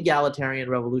sort of egalitarian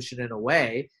revolution in a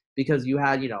way, because you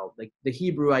had, like the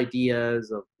Hebrew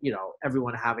ideas of,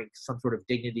 everyone having some sort of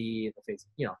dignity in the face,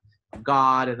 of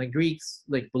God. And the Greeks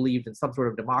believed in some sort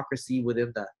of democracy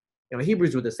within the,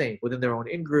 Hebrews were the same within their own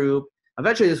in-group.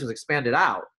 Eventually this was expanded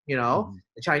out,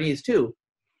 the Chinese too.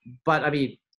 But I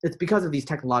mean, it's because of these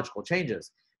technological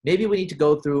changes. Maybe we need to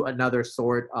go through another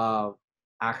sort of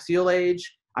axial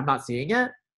age. I'm not seeing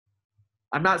it.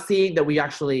 I'm not seeing that we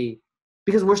actually,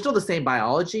 because we're still the same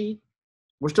biology.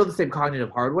 We're still the same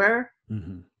cognitive hardware.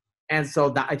 Mm-hmm. And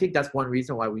so I think that's one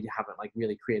reason why we haven't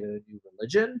really created a new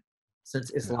religion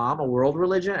since Islam, a world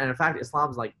religion. And in fact,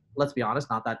 Islam's let's be honest,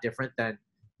 not that different than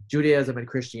Judaism and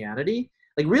Christianity.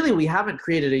 Really, we haven't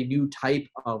created a new type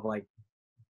of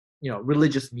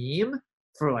religious meme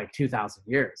for 2,000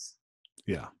 years.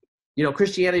 Yeah.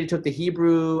 Christianity took the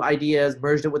Hebrew ideas,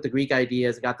 merged it with the Greek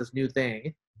ideas, got this new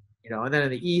thing, and then in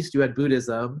the East you had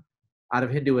Buddhism. out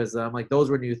of Hinduism. Like those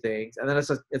were new things. And then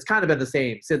it's kind of been the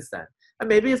same since then. And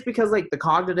maybe it's because like the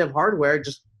cognitive hardware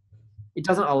it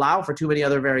doesn't allow for too many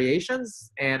other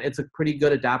variations, and it's a pretty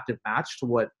good adaptive match to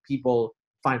what people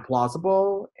find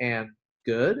plausible and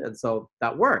good, and so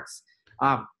that works.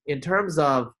 In terms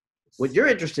of what you're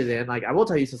interested in, like I will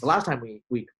tell you, since the last time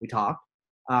we talked,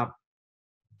 I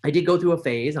did go through a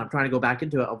phase, and I'm trying to go back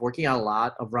into it, of working out a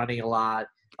lot, of running a lot,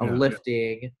 of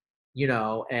lifting,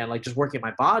 and like just working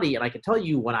my body. And I can tell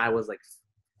you when I was like,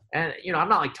 and I'm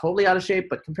not like totally out of shape,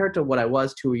 but compared to what I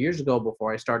was 2 years ago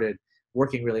before I started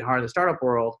working really hard in the startup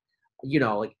world,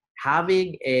 like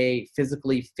having a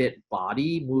physically fit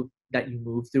body that you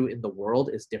move through in the world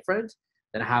is different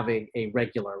than having a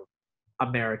regular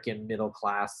American middle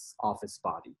class office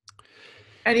body.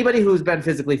 Anybody who's been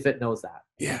physically fit knows that.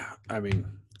 Yeah, I mean,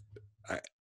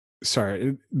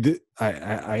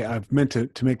 I've meant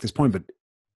to make this point, but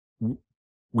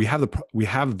we have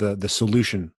the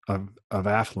solution of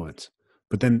affluence,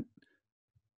 but then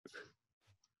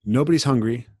nobody's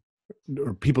hungry,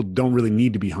 or people don't really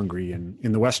need to be hungry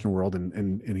in the Western world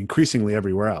and increasingly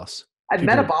everywhere else. And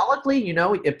metabolically,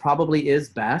 it probably is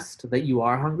best that you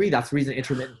are hungry. That's the reason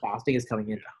intermittent fasting is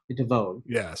coming into vogue.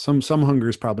 Yeah, some hunger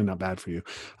is probably not bad for you.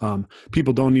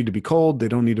 People don't need to be cold. They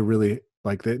don't need to really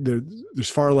there's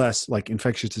far less like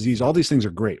infectious disease. All these things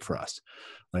are great for us.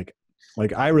 Like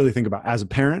I really think about, as a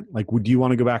parent, like, would you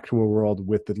want to go back to a world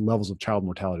with the levels of child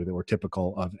mortality that were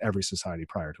typical of every society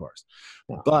prior to ours?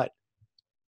 Yeah. But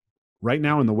right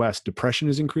now in the West, depression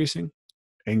is increasing,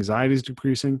 anxiety is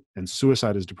decreasing, and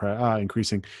suicide is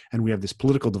increasing. And we have this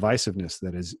political divisiveness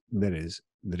that is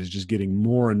just getting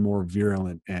more and more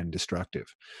virulent and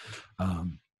destructive.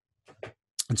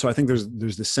 And so I think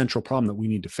there's this central problem that we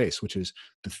need to face, which is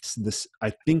this.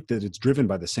 I think that it's driven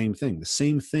by the same thing. The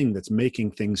same thing that's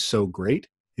making things so great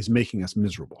is making us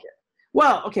miserable.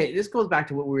 Well, okay, this goes back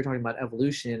to what we were talking about,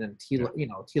 evolution and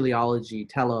teleology,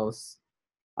 telos,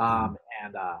 and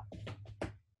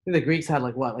the Greeks had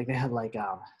they had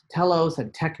telos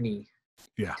and techne.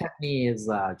 Yeah, techne is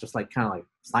just like kind of like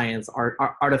science,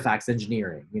 artifacts,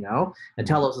 engineering, and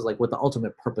telos is like what the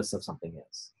ultimate purpose of something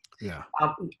is. Yeah.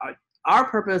 Our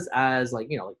purpose as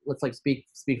let's like speak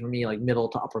for me, like middle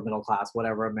to upper middle class,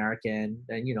 whatever, American,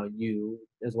 and you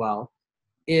as well,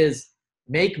 is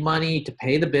make money to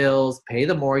pay the bills, pay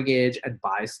the mortgage, and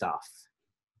buy stuff.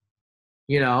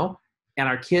 And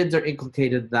our kids are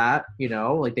inculcated that,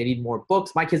 like they need more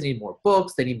books. My kids need more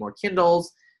books. They need more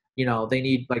Kindles. They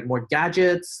need like more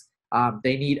gadgets.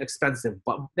 They need expensive,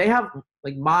 but they have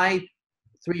like my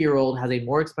 3-year-old has a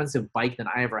more expensive bike than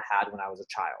I ever had when I was a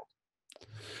child.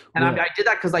 And I did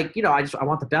that because I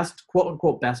want the best, quote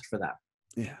unquote, best for them.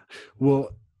 Yeah.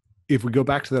 Well, if we go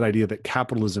back to that idea that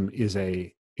capitalism is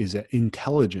a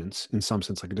intelligence in some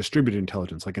sense, like a distributed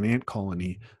intelligence, like an ant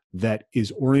colony that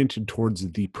is oriented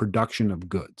towards the production of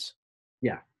goods.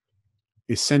 Yeah.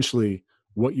 Essentially,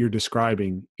 what you're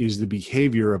describing is the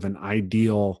behavior of an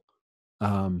ideal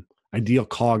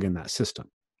cog in that system.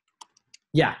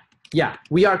 Yeah. Yeah.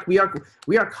 We are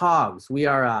cogs. We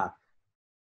are,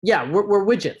 we're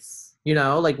widgets,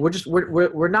 like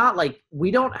we're not like, we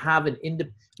don't have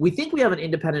we think we have an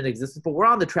independent existence, but we're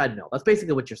on the treadmill. That's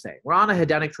basically what you're saying. We're on a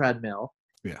hedonic treadmill,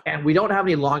 and we don't have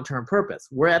any long-term purpose.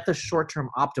 We're at the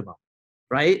short-term optimum,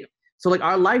 right? So like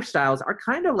our lifestyles are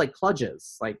kind of like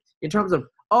kludges, like in terms of,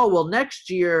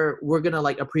 next year we're going to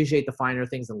like appreciate the finer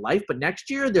things in life, but next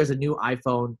year there's a new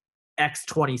iPhone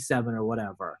X27 or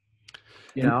whatever,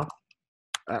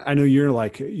 I know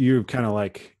you're kind of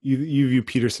like, you view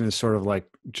Peterson as sort of like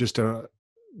just a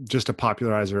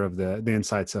popularizer of the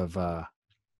insights of the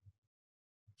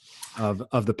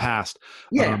past.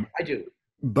 Yeah, I do.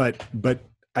 But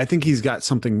I think he's got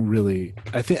something really,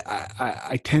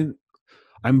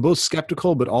 I'm both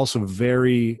skeptical, but also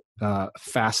very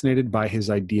fascinated by his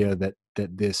idea that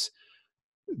this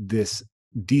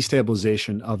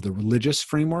destabilization of the religious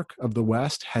framework of the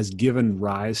West has given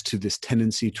rise to this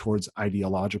tendency towards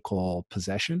ideological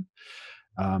possession.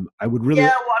 I would really...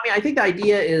 Yeah, well, I mean, I think the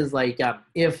idea is like,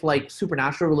 if like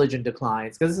supernatural religion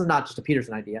declines, because this is not just a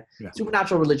Peterson idea,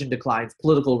 supernatural religion declines,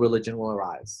 political religion will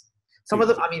arise. Some of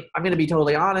them, I mean, I'm going to be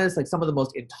totally honest, like some of the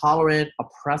most intolerant,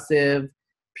 oppressive,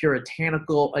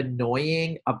 puritanical,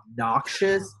 annoying,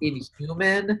 obnoxious,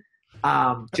 inhuman,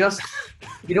 just,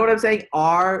 you know what I'm saying,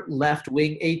 are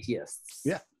left-wing atheists.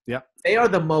 Yeah, yeah. They are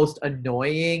the most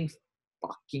annoying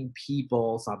fucking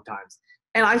people sometimes.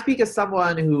 And I speak as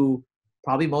someone who,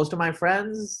 probably most of my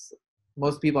friends,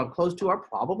 most people I'm close to are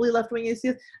probably left-wing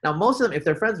atheists. Now, most of them, if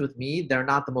they're friends with me, they're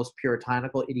not the most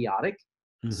puritanical, idiotic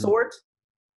sort.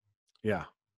 Yeah.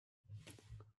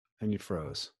 And you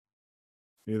froze.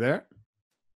 You there?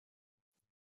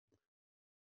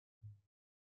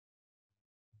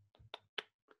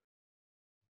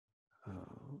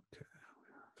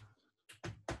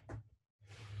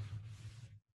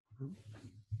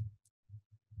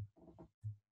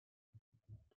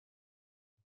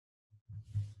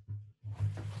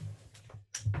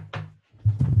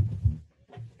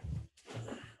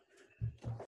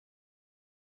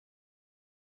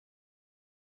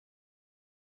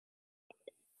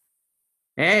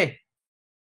 Hey.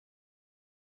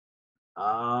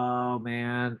 Oh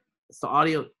man, it's the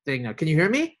audio thing now. Can you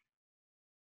hear me?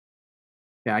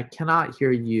 Yeah, I cannot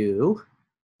hear you.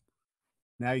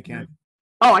 Now you can.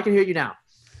 Oh, I can hear you now.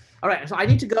 All right, so I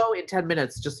need to go in 10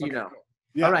 minutes, just so you know.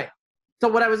 Yeah. All right. So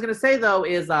what I was gonna say though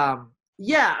is,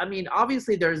 yeah, I mean,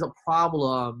 obviously there's a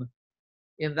problem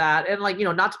in that, and like,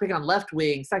 not to pick on left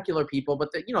wing secular people, but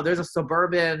there's a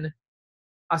suburban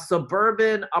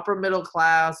upper middle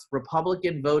class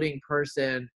Republican voting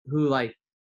person who like,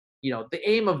 the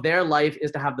aim of their life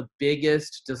is to have the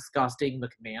biggest disgusting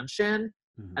McMansion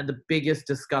and the biggest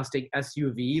disgusting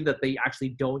SUV that they actually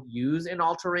don't use in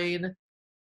all terrain.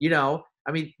 I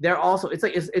mean, they're also, it's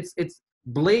like it's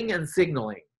bling and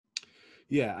signaling.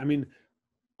 Yeah, I mean,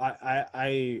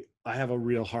 I have a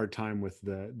real hard time with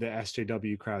the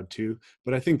SJW crowd too,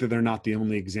 but I think that they're not the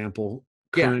only example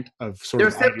current of sort they're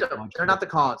of symptoms. They're not the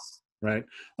cause. Right.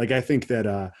 Like I think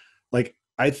that like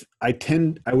I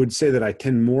would say that I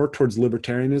tend more towards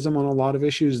libertarianism on a lot of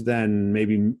issues than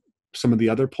maybe some of the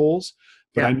other polls.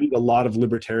 But I meet a lot of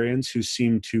libertarians who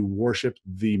seem to worship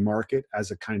the market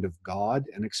as a kind of god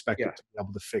and expect it to be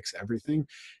able to fix everything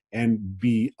and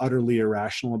be utterly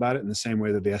irrational about it in the same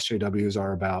way that the SJWs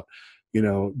are about,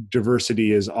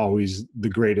 diversity is always the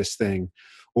greatest thing.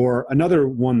 Or another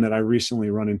one that I recently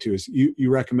run into is you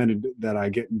recommended that I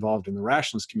get involved in the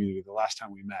rationalist community the last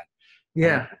time we met.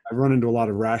 Yeah. I've run into a lot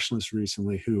of rationalists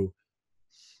recently who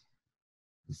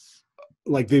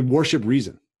like they worship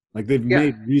reason. Like they've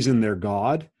made reason their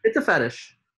god. It's a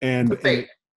fetish. And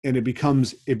it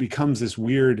becomes this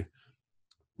weird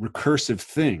recursive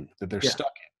thing that they're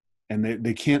stuck in. And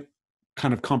they can't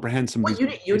kind of comprehend some of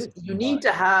these. You need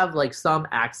to have like some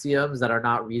axioms that are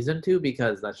not reasoned to,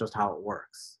 because that's just how it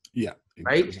works. Yeah.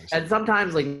 Right. Exactly. And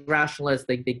sometimes like rationalists,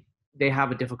 they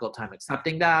have a difficult time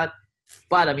accepting that.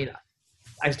 But I mean,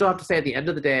 I still have to say at the end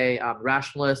of the day,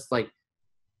 rationalists, like,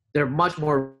 they're much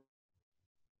more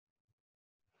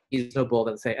reasonable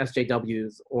than say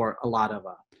SJWs or a lot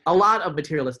of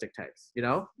materialistic types,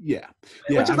 Yeah.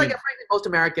 Which is frankly, most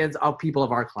Americans are people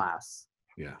of our class.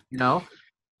 Yeah.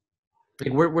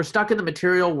 Like we're stuck in the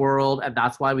material world, and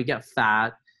that's why we get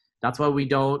fat. That's why we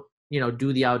don't,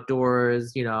 do the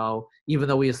outdoors, even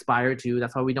though we aspire to.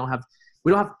 That's why we don't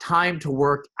have time to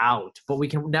work out, but we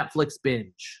can Netflix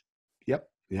binge. Yep.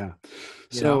 Yeah.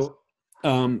 So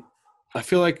I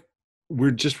feel like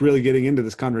we're just really getting into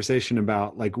this conversation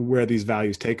about like where these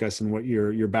values take us and what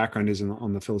your background is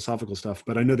on the philosophical stuff.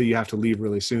 But I know that you have to leave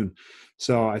really soon.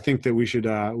 So I think that we should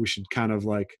kind of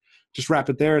like just wrap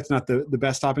it there. It's not the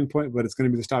best stopping point, but it's going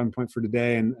to be the stopping point for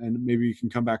today. And maybe you can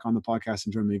come back on the podcast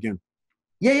and join me again.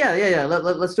 Yeah.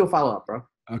 Let's do a follow-up, bro.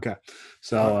 Okay.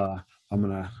 So I'm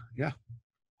going to,